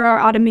whatever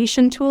our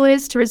automation tool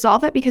is to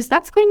resolve it, because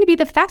that's going to be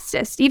the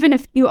fastest. Even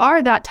if you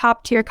are that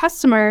top tier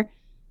customer,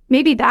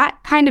 maybe that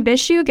kind of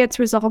issue gets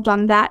resolved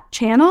on that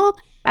channel,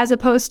 as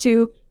opposed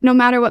to no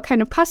matter what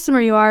kind of customer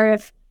you are.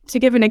 If, to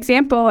give an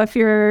example, if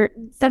you're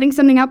setting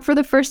something up for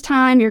the first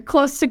time, you're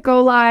close to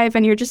go live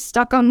and you're just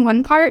stuck on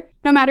one part,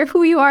 no matter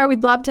who you are,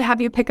 we'd love to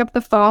have you pick up the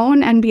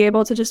phone and be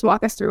able to just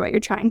walk us through what you're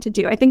trying to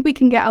do. I think we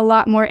can get a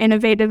lot more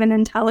innovative and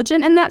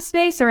intelligent in that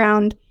space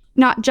around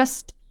not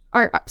just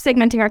our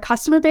segmenting our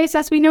customer base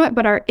as we know it,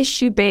 but our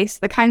issue base,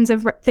 the kinds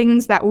of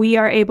things that we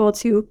are able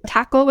to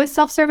tackle with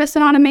self-service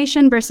and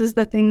automation versus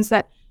the things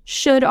that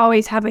should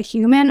always have a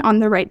human on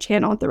the right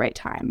channel at the right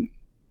time.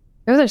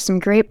 Those are some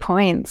great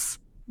points.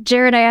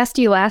 Jared, I asked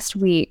you last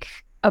week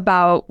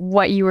about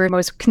what you were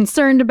most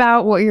concerned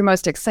about, what you're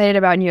most excited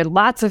about, and you had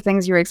lots of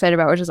things you were excited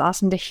about, which is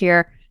awesome to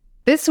hear.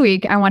 This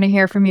week, I want to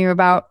hear from you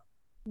about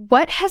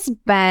what has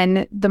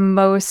been the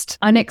most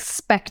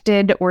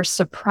unexpected or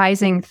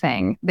surprising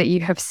thing that you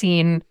have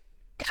seen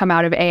come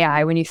out of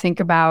AI when you think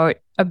about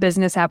a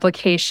business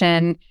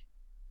application.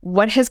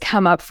 What has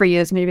come up for you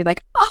as maybe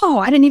like, oh,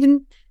 I didn't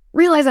even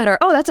realize that, or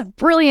oh, that's a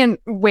brilliant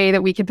way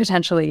that we could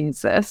potentially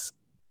use this?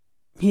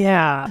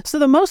 Yeah. So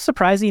the most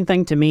surprising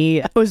thing to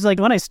me was like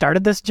when I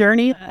started this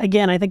journey,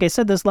 again, I think I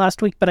said this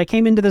last week, but I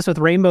came into this with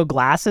rainbow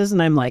glasses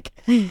and I'm like,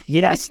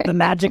 yes, the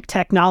magic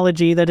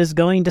technology that is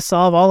going to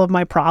solve all of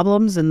my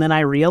problems. And then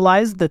I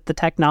realized that the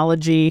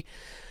technology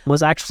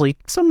was actually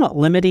somewhat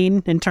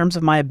limiting in terms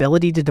of my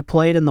ability to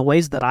deploy it in the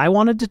ways that I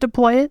wanted to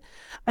deploy it.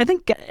 I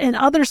think in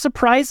other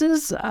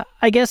surprises,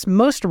 I guess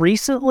most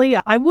recently,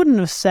 I wouldn't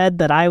have said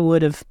that I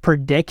would have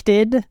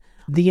predicted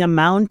the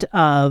amount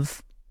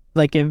of,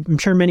 like, I'm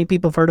sure many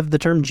people have heard of the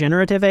term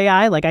generative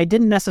AI. Like, I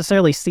didn't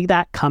necessarily see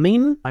that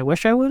coming. I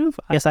wish I would have.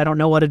 I guess I don't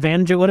know what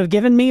advantage it would have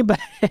given me, but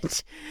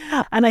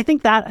and I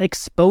think that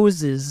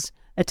exposes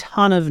a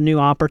ton of new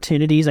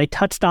opportunities. I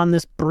touched on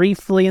this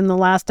briefly in the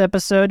last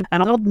episode,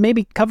 and I'll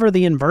maybe cover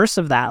the inverse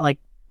of that. Like,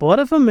 what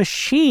if a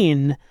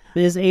machine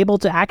is able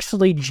to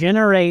actually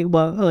generate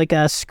like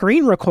a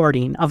screen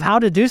recording of how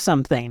to do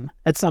something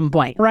at some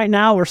point? Right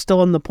now, we're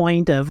still in the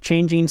point of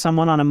changing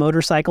someone on a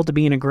motorcycle to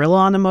being a gorilla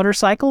on a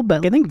motorcycle,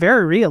 but I think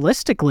very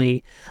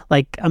realistically,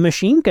 like a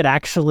machine could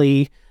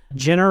actually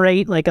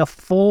generate like a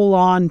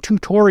full-on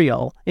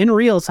tutorial in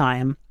real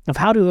time of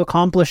how to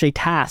accomplish a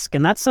task.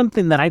 And that's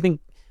something that I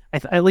think,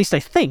 at least I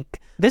think,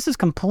 this is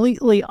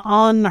completely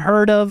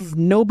unheard of.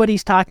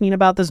 Nobody's talking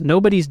about this.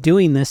 Nobody's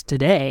doing this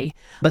today,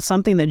 but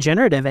something that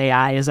generative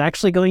AI is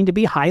actually going to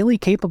be highly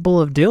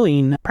capable of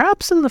doing,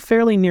 perhaps in the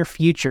fairly near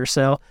future.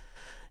 So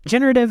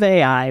generative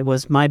AI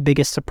was my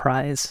biggest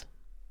surprise.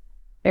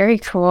 Very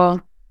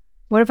cool.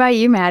 What about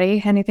you,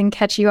 Maddie? Anything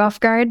catch you off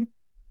guard?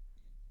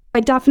 I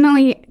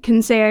definitely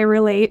can say I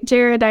relate.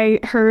 Jared, I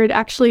heard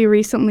actually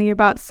recently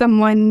about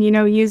someone,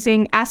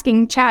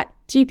 asking Chat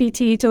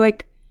GPT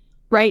to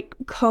write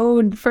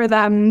code for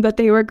them that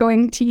they were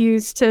going to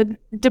use to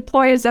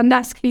deploy a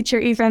Zendesk feature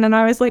even. And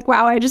I was like,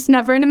 wow, I just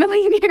never in a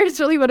million years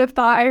really would have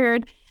thought I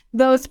heard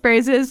those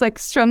phrases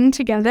strung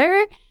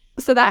together.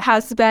 So that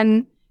has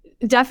been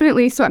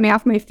definitely swept me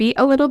off my feet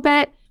a little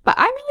bit. But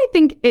I really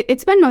think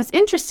it's been most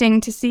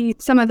interesting to see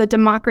some of the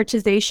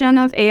democratization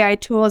of AI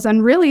tools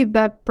and really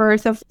the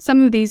birth of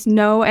some of these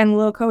no and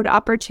low code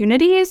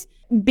opportunities.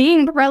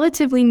 Being a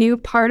relatively new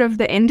part of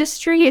the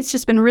industry, it's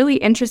just been really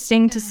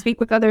interesting to speak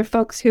with other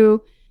folks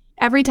who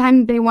every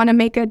time they want to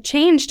make a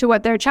change to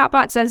what their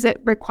chatbot says, it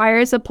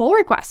requires a pull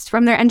request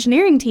from their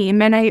engineering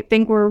team. And I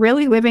think we're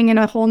really living in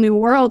a whole new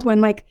world when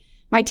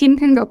my team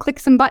can go click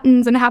some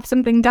buttons and have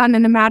something done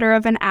in a matter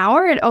of an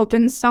hour. It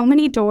opens so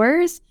many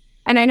doors.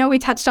 And I know we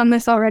touched on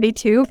this already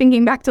too,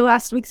 thinking back to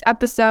last week's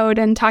episode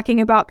and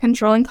talking about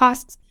controlling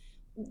costs.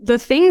 The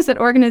things that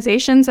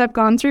organizations have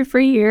gone through for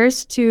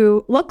years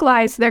to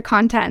localize their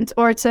content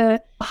or to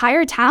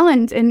hire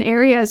talent in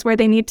areas where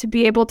they need to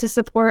be able to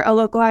support a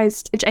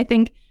localized, which I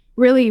think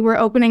really we're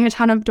opening a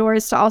ton of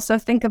doors to also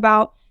think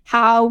about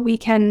how we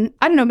can,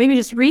 maybe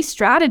just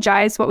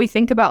re-strategize what we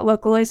think about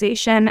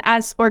localization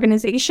as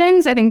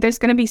organizations. I think there's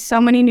going to be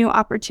so many new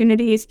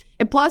opportunities.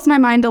 It blows my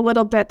mind a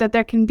little bit that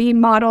there can be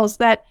models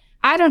that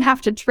I don't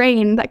have to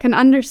train that can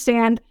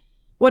understand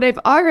what I've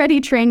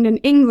already trained in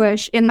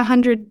English in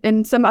 100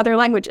 and some other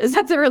languages.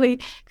 That's a really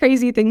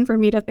crazy thing for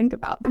me to think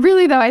about.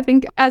 Really, though, I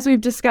think as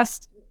we've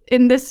discussed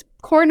in this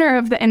corner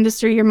of the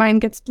industry, your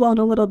mind gets blown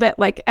a little bit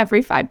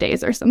every 5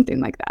 days or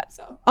something like that.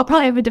 So I'll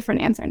probably have a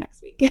different answer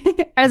next week.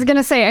 I was going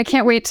to say, I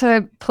can't wait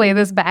to play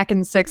this back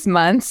in 6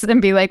 months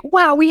and be like,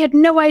 wow, we had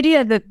no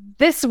idea that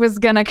this was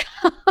going to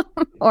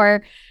come.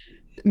 Or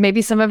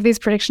maybe some of these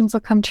predictions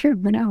will come true.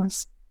 Who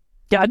knows?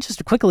 Yeah, just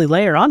to quickly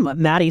layer on what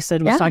Maddie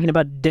said, was talking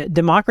about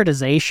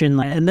democratization.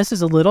 And this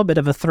is a little bit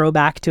of a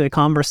throwback to a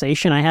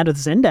conversation I had with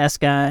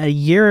Zendesk a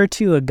year or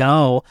two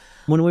ago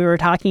when we were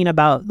talking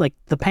about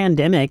the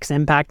pandemic's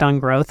impact on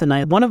growth.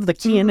 And one of the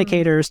key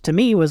indicators to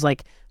me was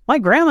my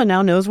grandma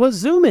now knows what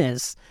Zoom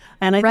is.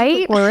 And I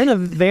think we're in a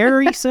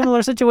very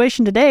similar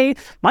situation today.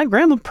 My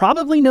grandma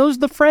probably knows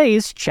the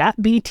phrase now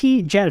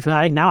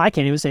I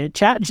can't even say it,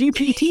 Chat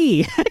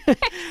GPT.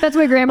 That's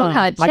my grandma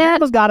had. My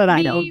grandma's got it,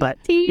 I know, but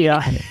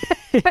yeah.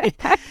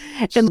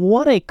 And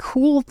what a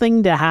cool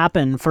thing to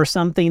happen for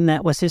something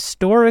that was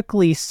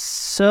historically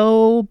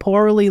so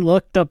poorly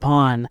looked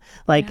upon.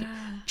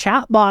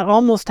 Chatbot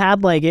almost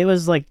had it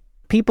was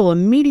people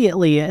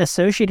immediately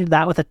associated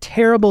that with a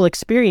terrible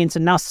experience.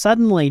 And now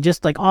suddenly,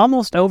 just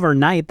almost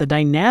overnight, the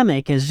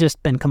dynamic has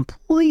just been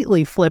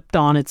completely flipped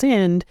on its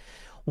end,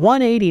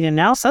 180. And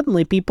now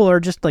suddenly people are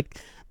just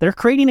they're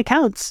creating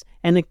accounts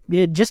and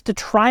just to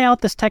try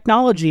out this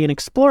technology and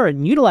explore it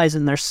and utilize it.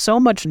 And there's so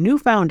much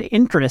newfound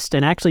interest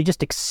in actually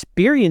just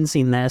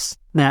experiencing this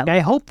that I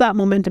hope that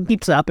momentum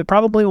keeps up. It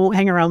probably won't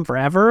hang around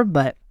forever,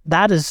 but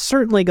that is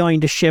certainly going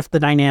to shift the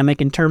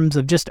dynamic in terms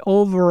of just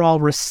overall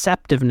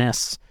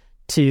receptiveness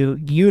to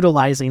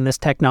utilizing this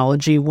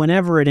technology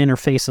whenever it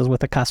interfaces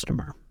with a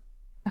customer.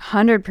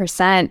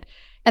 100%.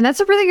 And that's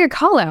a really good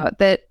call out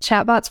that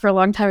chatbots for a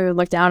long time we would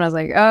look down. I was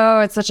like, oh,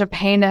 it's such a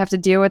pain to have to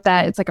deal with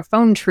that. It's like a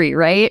phone tree,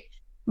 right?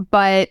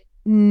 But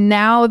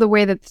now the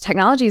way that the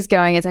technology is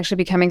going, it's actually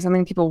becoming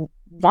something people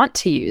want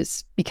to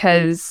use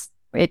because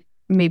it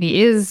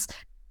maybe is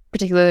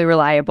particularly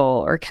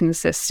reliable or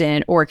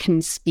consistent or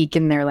can speak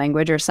in their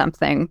language or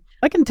something.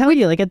 I can tell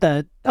you, at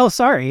the go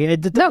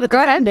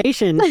ahead.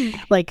 foundation,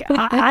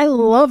 I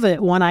love it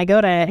when I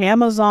go to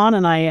Amazon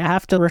and I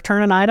have to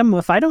return an item.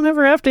 If I don't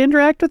ever have to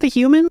interact with a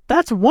human,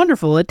 that's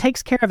wonderful. It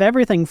takes care of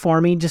everything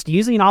for me. Just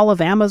using all of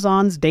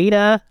Amazon's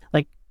data,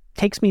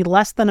 takes me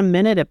less than a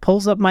minute. It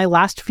pulls up my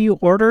last few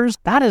orders.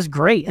 That is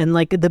great. And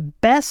the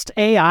best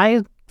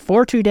AI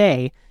for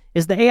today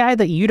is the AI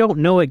that you don't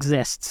know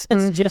exists.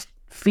 It's just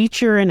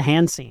feature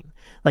enhancing.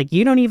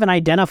 You don't even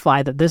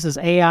identify that this is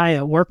AI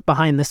at work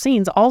behind the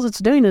scenes. All it's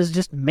doing is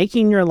just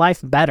making your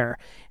life better.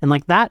 And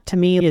that to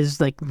me is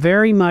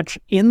very much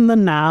in the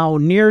now,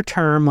 near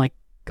term,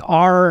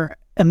 our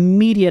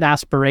immediate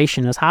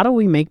aspiration is how do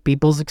we make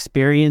people's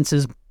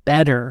experiences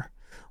better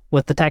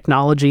with the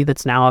technology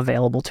that's now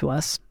available to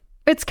us?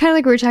 It's kind of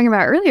like we were talking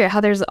about earlier,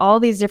 how there's all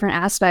these different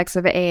aspects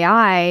of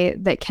AI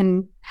that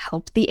can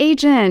help the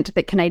agent,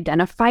 that can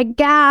identify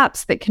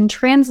gaps, that can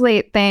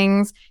translate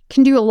things,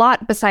 can do a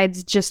lot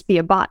besides just be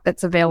a bot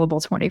that's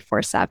available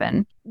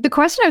 24/7. The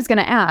question I was going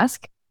to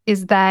ask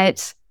is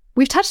that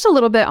We've touched a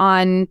little bit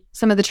on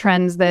some of the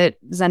trends that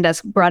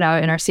Zendesk brought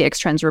out in our CX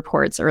Trends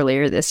reports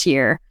earlier this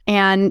year.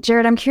 And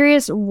Jared, I'm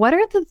curious, what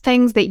are the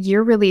things that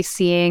you're really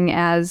seeing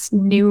as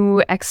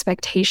new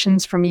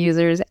expectations from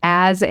users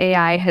as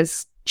AI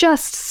has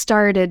just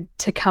started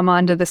to come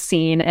onto the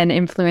scene and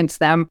influence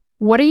them?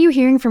 What are you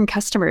hearing from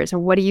customers,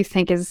 and what do you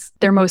think is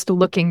they're most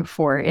looking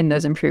for in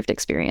those improved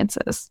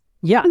experiences?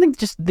 Yeah, I think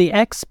just the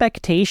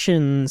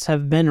expectations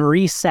have been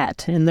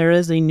reset and there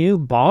is a new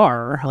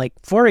bar. Like,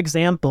 for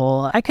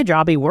example, at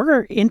Kajabi,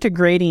 we're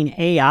integrating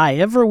AI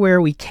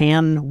everywhere we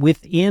can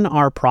within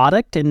our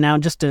product. And now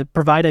just to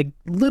provide a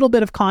little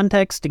bit of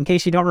context, in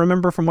case you don't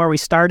remember from where we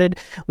started,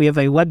 we have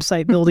a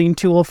website building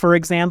tool, for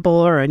example,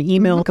 or an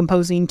email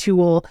composing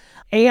tool.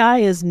 AI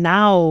is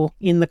now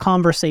in the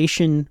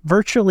conversation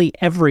virtually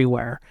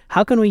everywhere.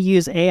 How can we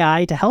use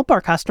AI to help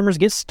our customers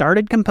get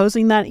started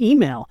composing that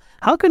email?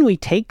 How can we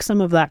take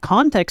some of that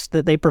context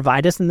that they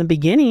provide us in the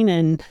beginning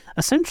and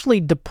essentially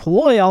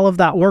deploy all of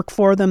that work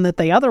for them that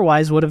they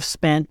otherwise would have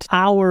spent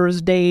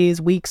hours, days,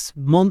 weeks,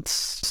 months,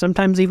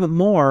 sometimes even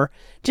more,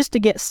 just to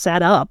get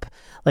set up?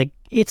 Like,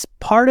 it's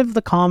part of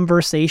the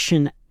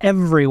conversation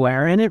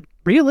everywhere, and it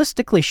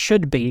realistically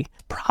should be.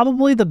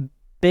 Probably the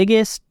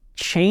biggest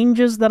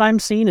changes that I'm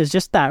seeing is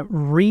just that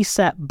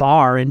reset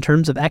bar in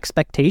terms of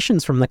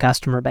expectations from the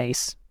customer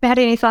base.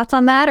 Maddie, any thoughts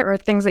on that or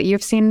things that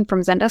you've seen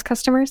from Zendesk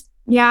customers?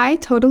 Yeah, I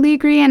totally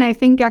agree. And I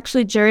think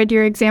actually, Jared,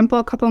 your example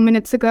a couple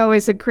minutes ago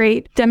is a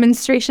great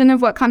demonstration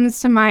of what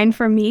comes to mind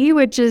for me,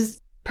 which is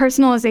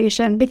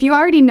personalization. If you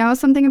already know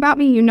something about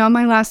me, you know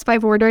my last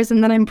 5 orders,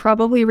 and then I'm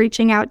probably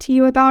reaching out to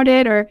you about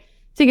it. Or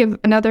to give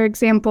another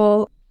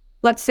example,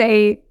 let's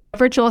say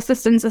virtual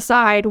assistants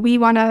aside, we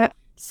want to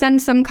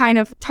send some kind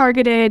of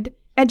targeted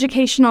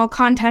educational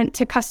content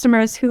to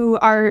customers who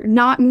are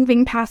not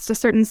moving past a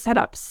certain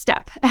setup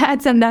step at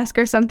Zendesk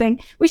or something.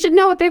 We should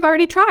know what they've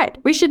already tried.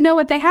 We should know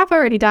what they have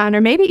already done, or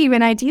maybe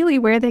even ideally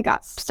where they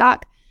got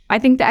stuck. I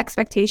think the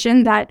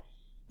expectation that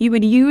you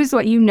would use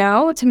what you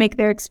know to make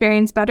their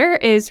experience better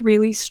is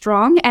really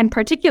strong, and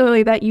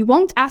particularly that you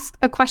won't ask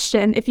a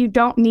question if you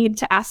don't need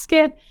to ask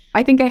it.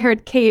 I think I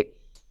heard Kate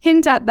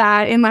hint at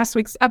that in last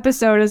week's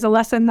episode as a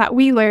lesson that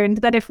we learned,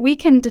 that if we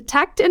can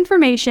detect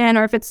information,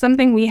 or if it's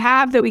something we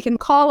have that we can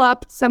call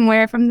up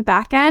somewhere from the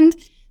back end,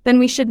 then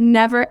we should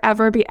never,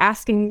 ever be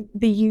asking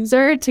the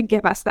user to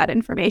give us that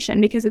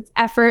information, because it's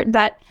effort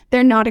that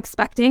they're not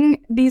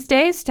expecting these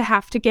days to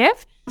have to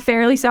give.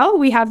 Fairly so.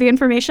 We have the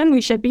information.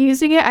 We should be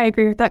using it. I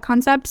agree with that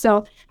concept.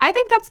 So I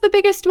think that's the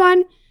biggest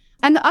one.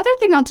 And the other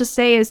thing I'll just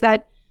say is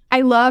that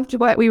I loved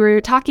what we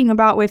were talking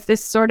about with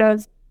this sort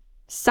of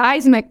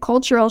seismic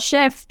cultural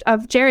shift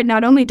of, Jared,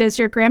 not only does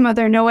your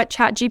grandmother know what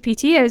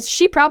ChatGPT is,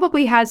 she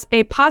probably has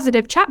a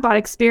positive chatbot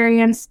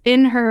experience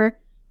in her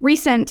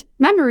recent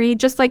memory,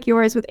 just like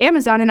yours with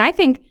Amazon. And I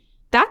think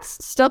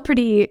that's still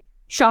pretty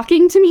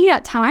shocking to me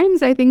at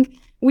times. I think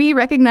we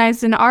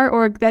recognized in our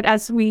org that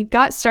as we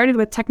got started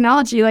with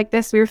technology like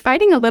this, we were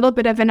fighting a little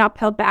bit of an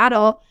uphill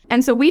battle.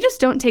 And so we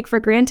just don't take for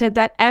granted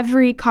that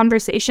every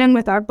conversation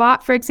with our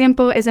bot, for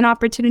example, is an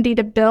opportunity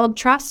to build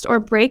trust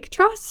or break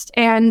trust.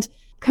 And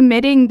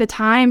committing the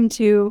time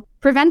to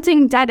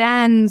preventing dead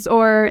ends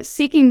or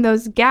seeking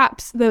those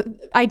gaps,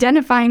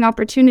 identifying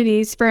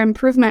opportunities for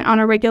improvement on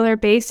a regular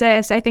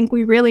basis. I think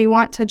we really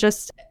want to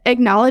just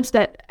acknowledge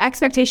that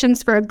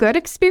expectations for a good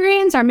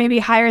experience are maybe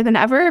higher than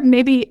ever.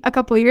 Maybe a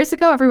couple of years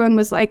ago, everyone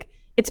was like,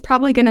 it's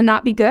probably going to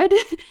not be good.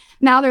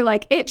 Now they're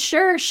like, it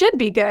sure should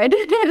be good.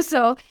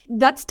 So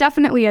that's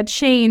definitely a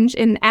change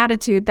in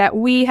attitude that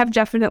we have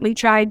definitely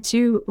tried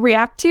to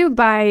react to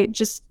by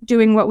just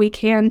doing what we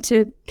can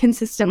to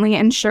consistently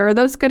ensure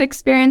those good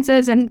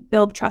experiences and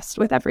build trust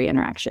with every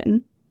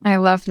interaction. I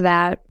love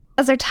that.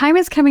 As our time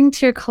is coming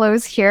to a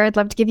close here, I'd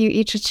love to give you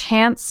each a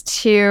chance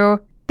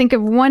to think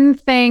of one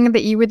thing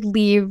that you would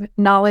leave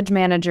knowledge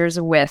managers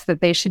with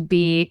that they should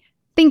be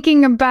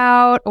thinking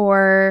about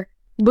or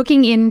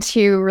looking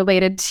into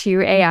related to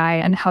AI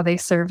and how they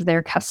serve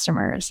their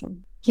customers. You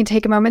can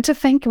take a moment to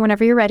think, and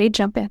whenever you're ready,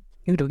 jump in.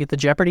 Ooh, do we get the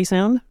Jeopardy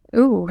sound?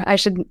 Ooh, I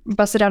should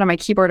bust it out on my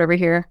keyboard over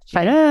here.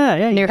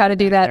 Yeah. Knew how to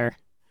do that. There.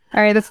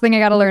 All right, that's the thing I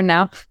got to learn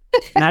now.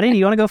 Maddie, do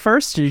you want to go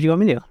first, or do you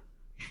want me to?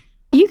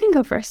 You can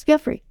go first. Feel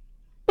free.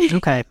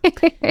 Okay.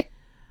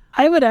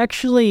 I would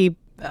actually,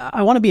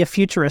 I want to be a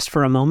futurist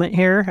for a moment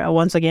here,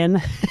 once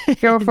again.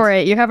 Go for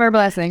it. You have our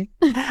blessing.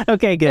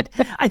 Okay, good.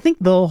 I think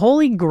the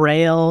holy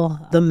grail,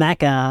 the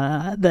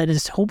mecca that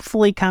is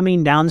hopefully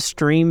coming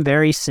downstream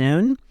very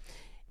soon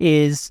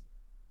is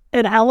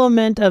an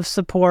element of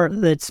support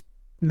that's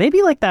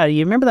maybe like that.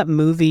 You remember that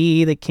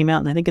movie that came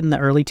out, I think, in the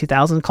early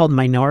 2000s called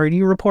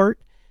Minority Report?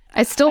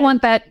 I still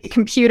want that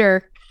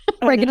computer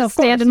where I can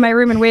stand in my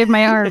room and wave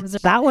my arms.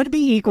 That would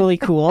be equally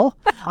cool.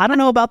 I don't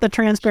know about the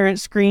transparent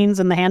screens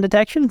and the hand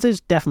detections.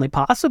 It's definitely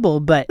possible.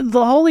 But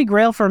the holy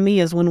grail for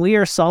me is when we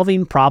are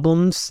solving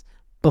problems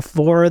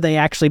before they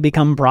actually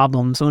become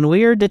problems. When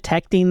we are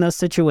detecting those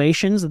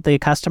situations that the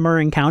customer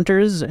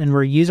encounters and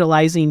we're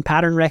utilizing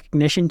pattern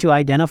recognition to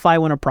identify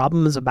when a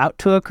problem is about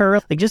to occur,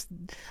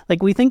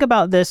 we think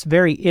about this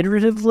very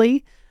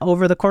iteratively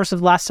over the course of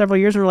the last several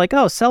years. We're like,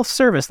 oh,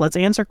 self-service, let's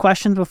answer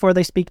questions before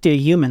they speak to a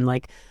human.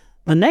 Like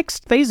the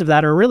next phase of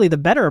that, or really the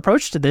better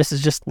approach to this,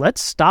 is just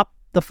let's stop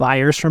the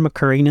fires from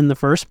occurring in the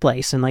first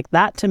place. And like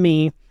that, to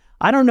me,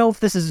 I don't know if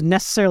this is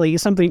necessarily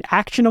something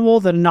actionable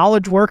that a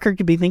knowledge worker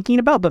could be thinking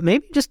about, but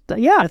maybe just,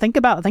 think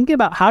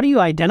about how do you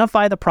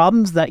identify the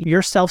problems that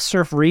your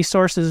self-serve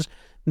resources,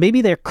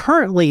 maybe they're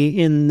currently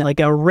in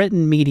like a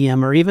written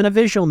medium or even a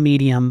visual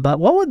medium, but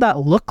what would that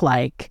look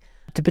like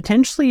to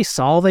potentially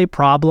solve a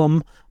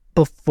problem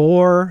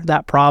before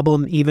that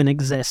problem even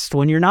exists?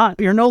 When you're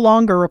no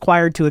longer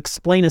required to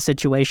explain a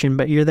situation,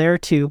 but you're there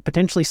to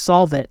potentially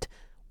solve it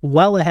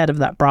well ahead of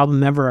that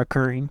problem ever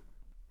occurring.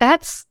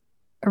 That's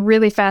a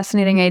really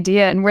fascinating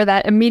idea. And where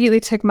that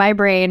immediately took my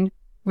brain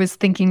was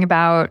thinking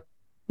about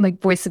like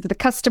voice of the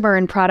customer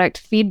and product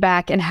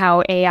feedback and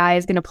how AI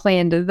is going to play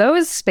into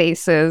those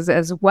spaces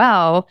as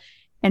well.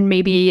 And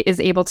maybe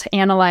is able to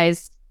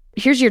analyze,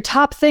 here's your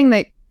top thing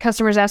that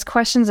customers ask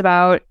questions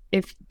about.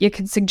 If you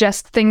could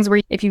suggest things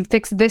where if you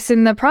fix this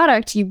in the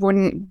product, you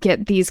wouldn't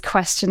get these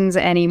questions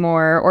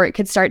anymore. Or it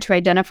could start to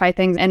identify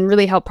things and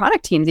really help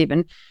product teams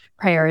even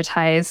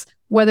prioritize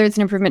whether it's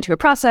an improvement to a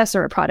process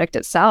or a product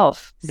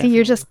itself.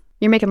 Definitely. See,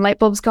 you're making light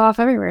bulbs go off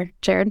everywhere,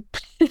 Jared.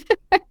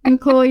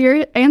 Nicole,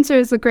 your answer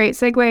is a great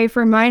segue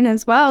for mine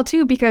as well,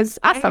 too, because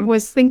I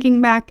was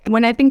thinking back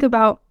when I think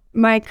about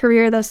my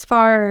career thus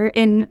far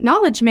in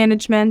knowledge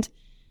management,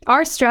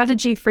 our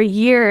strategy for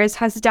years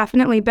has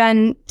definitely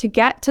been to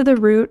get to the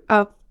root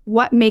of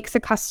what makes a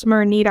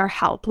customer need our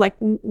help. Like,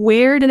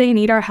 where do they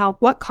need our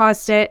help? What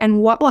caused it?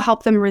 And what will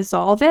help them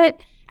resolve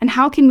it? And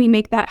how can we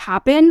make that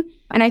happen?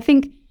 And I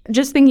think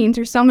just thinking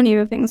through so many of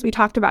the things we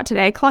talked about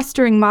today,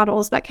 clustering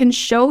models that can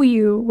show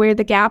you where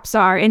the gaps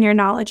are in your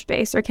knowledge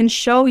base or can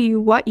show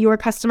you what your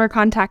customer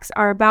contacts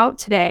are about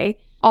today,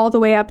 all the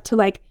way up to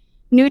like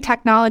new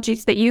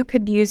technologies that you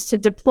could use to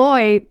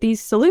deploy these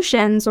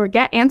solutions or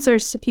get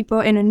answers to people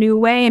in a new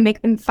way and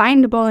make them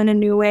findable in a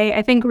new way.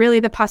 I think really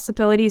the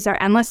possibilities are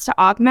endless to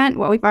augment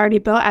what we've already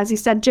built. As you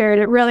said, Jared,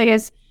 it really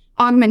is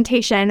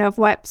augmentation of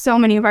what so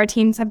many of our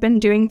teams have been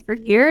doing for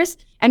years.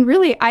 And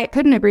really, I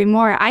couldn't agree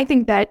more. I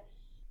think that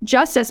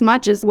just as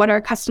much as what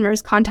our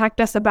customers contact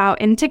us about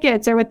in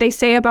tickets or what they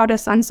say about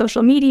us on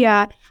social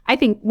media, I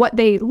think what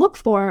they look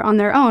for on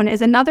their own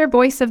is another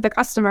voice of the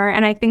customer.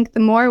 And I think the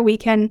more we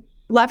can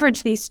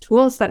leverage these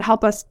tools that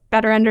help us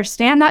better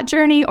understand that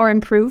journey or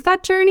improve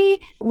that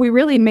journey, we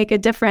really make a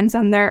difference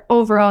on their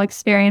overall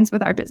experience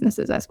with our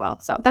businesses as well.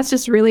 So that's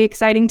just really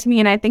exciting to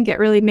me. And I think it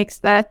really makes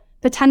the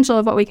potential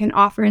of what we can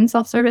offer in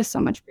self-service so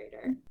much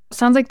greater.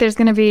 Sounds like there's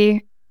going to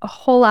be a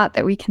whole lot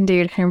that we can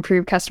do to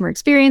improve customer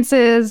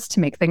experiences, to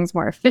make things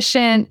more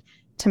efficient,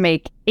 to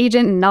make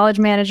agent and knowledge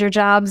manager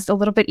jobs a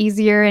little bit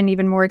easier and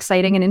even more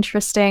exciting and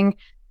interesting.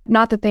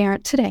 Not that they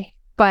aren't today,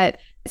 but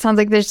it sounds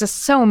like there's just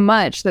so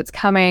much that's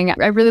coming.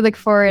 I really look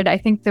forward. I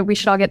think that we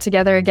should all get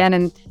together again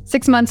in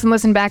 6 months and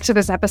listen back to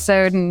this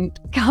episode and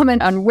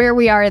comment on where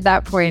we are at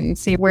that point and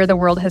see where the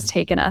world has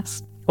taken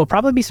us. We'll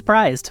probably be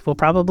surprised. We'll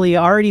probably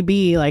already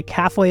be like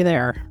halfway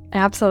there.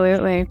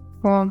 Absolutely.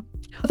 Cool.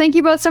 Well, thank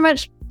you both so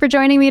much for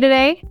joining me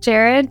today.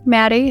 Jared,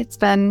 Maddie, it's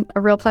been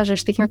a real pleasure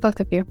speaking with both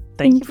of you.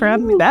 Thank you for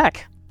having me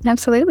back.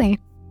 Absolutely.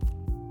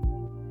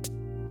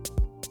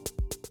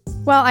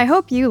 Well, I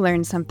hope you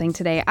learned something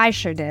today. I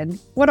sure did.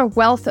 What a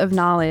wealth of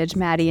knowledge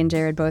Maddie and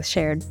Jared both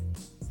shared.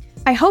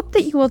 I hope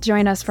that you will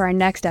join us for our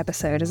next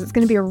episode, as it's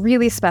going to be a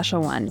really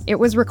special one. It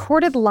was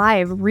recorded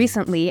live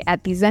recently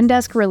at the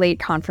Zendesk Relate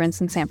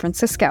conference in San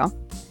Francisco.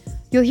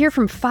 You'll hear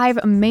from 5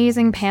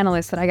 amazing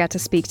panelists that I got to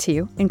speak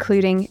to,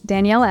 including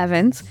Danielle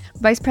Evans,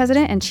 Vice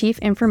President and Chief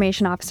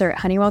Information Officer at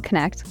Honeywell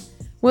Connect,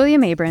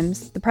 William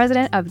Abrams, the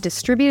President of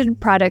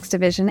Distributed Products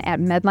Division at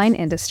Medline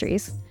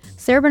Industries,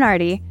 Sarah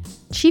Bernardi,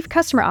 Chief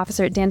Customer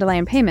Officer at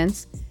Dandelion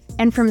Payments,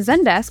 and from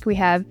Zendesk, we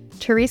have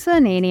Teresa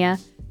Anania,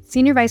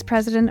 Senior Vice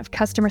President of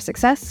Customer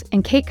Success,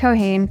 and Kate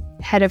Cohane,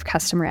 Head of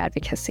Customer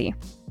Advocacy.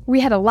 We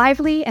had a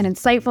lively and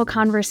insightful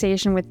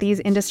conversation with these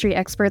industry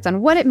experts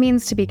on what it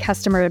means to be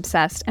customer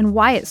obsessed and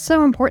why it's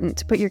so important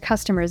to put your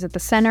customers at the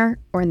center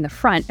or in the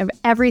front of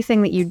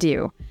everything that you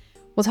do.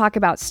 We'll talk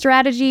about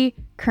strategy,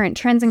 current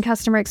trends in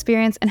customer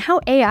experience, and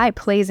how AI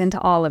plays into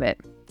all of it.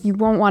 You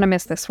won't want to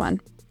miss this one.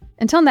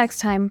 Until next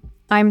time,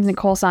 I'm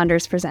Nicole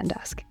Saunders for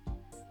Zendesk.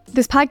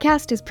 This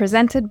podcast is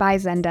presented by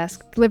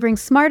Zendesk, delivering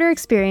smarter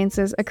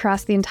experiences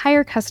across the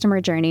entire customer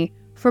journey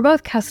for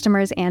both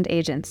customers and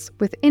agents,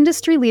 with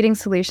industry-leading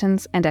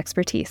solutions and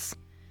expertise.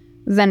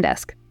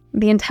 Zendesk,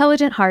 the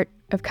intelligent heart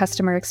of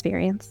customer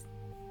experience.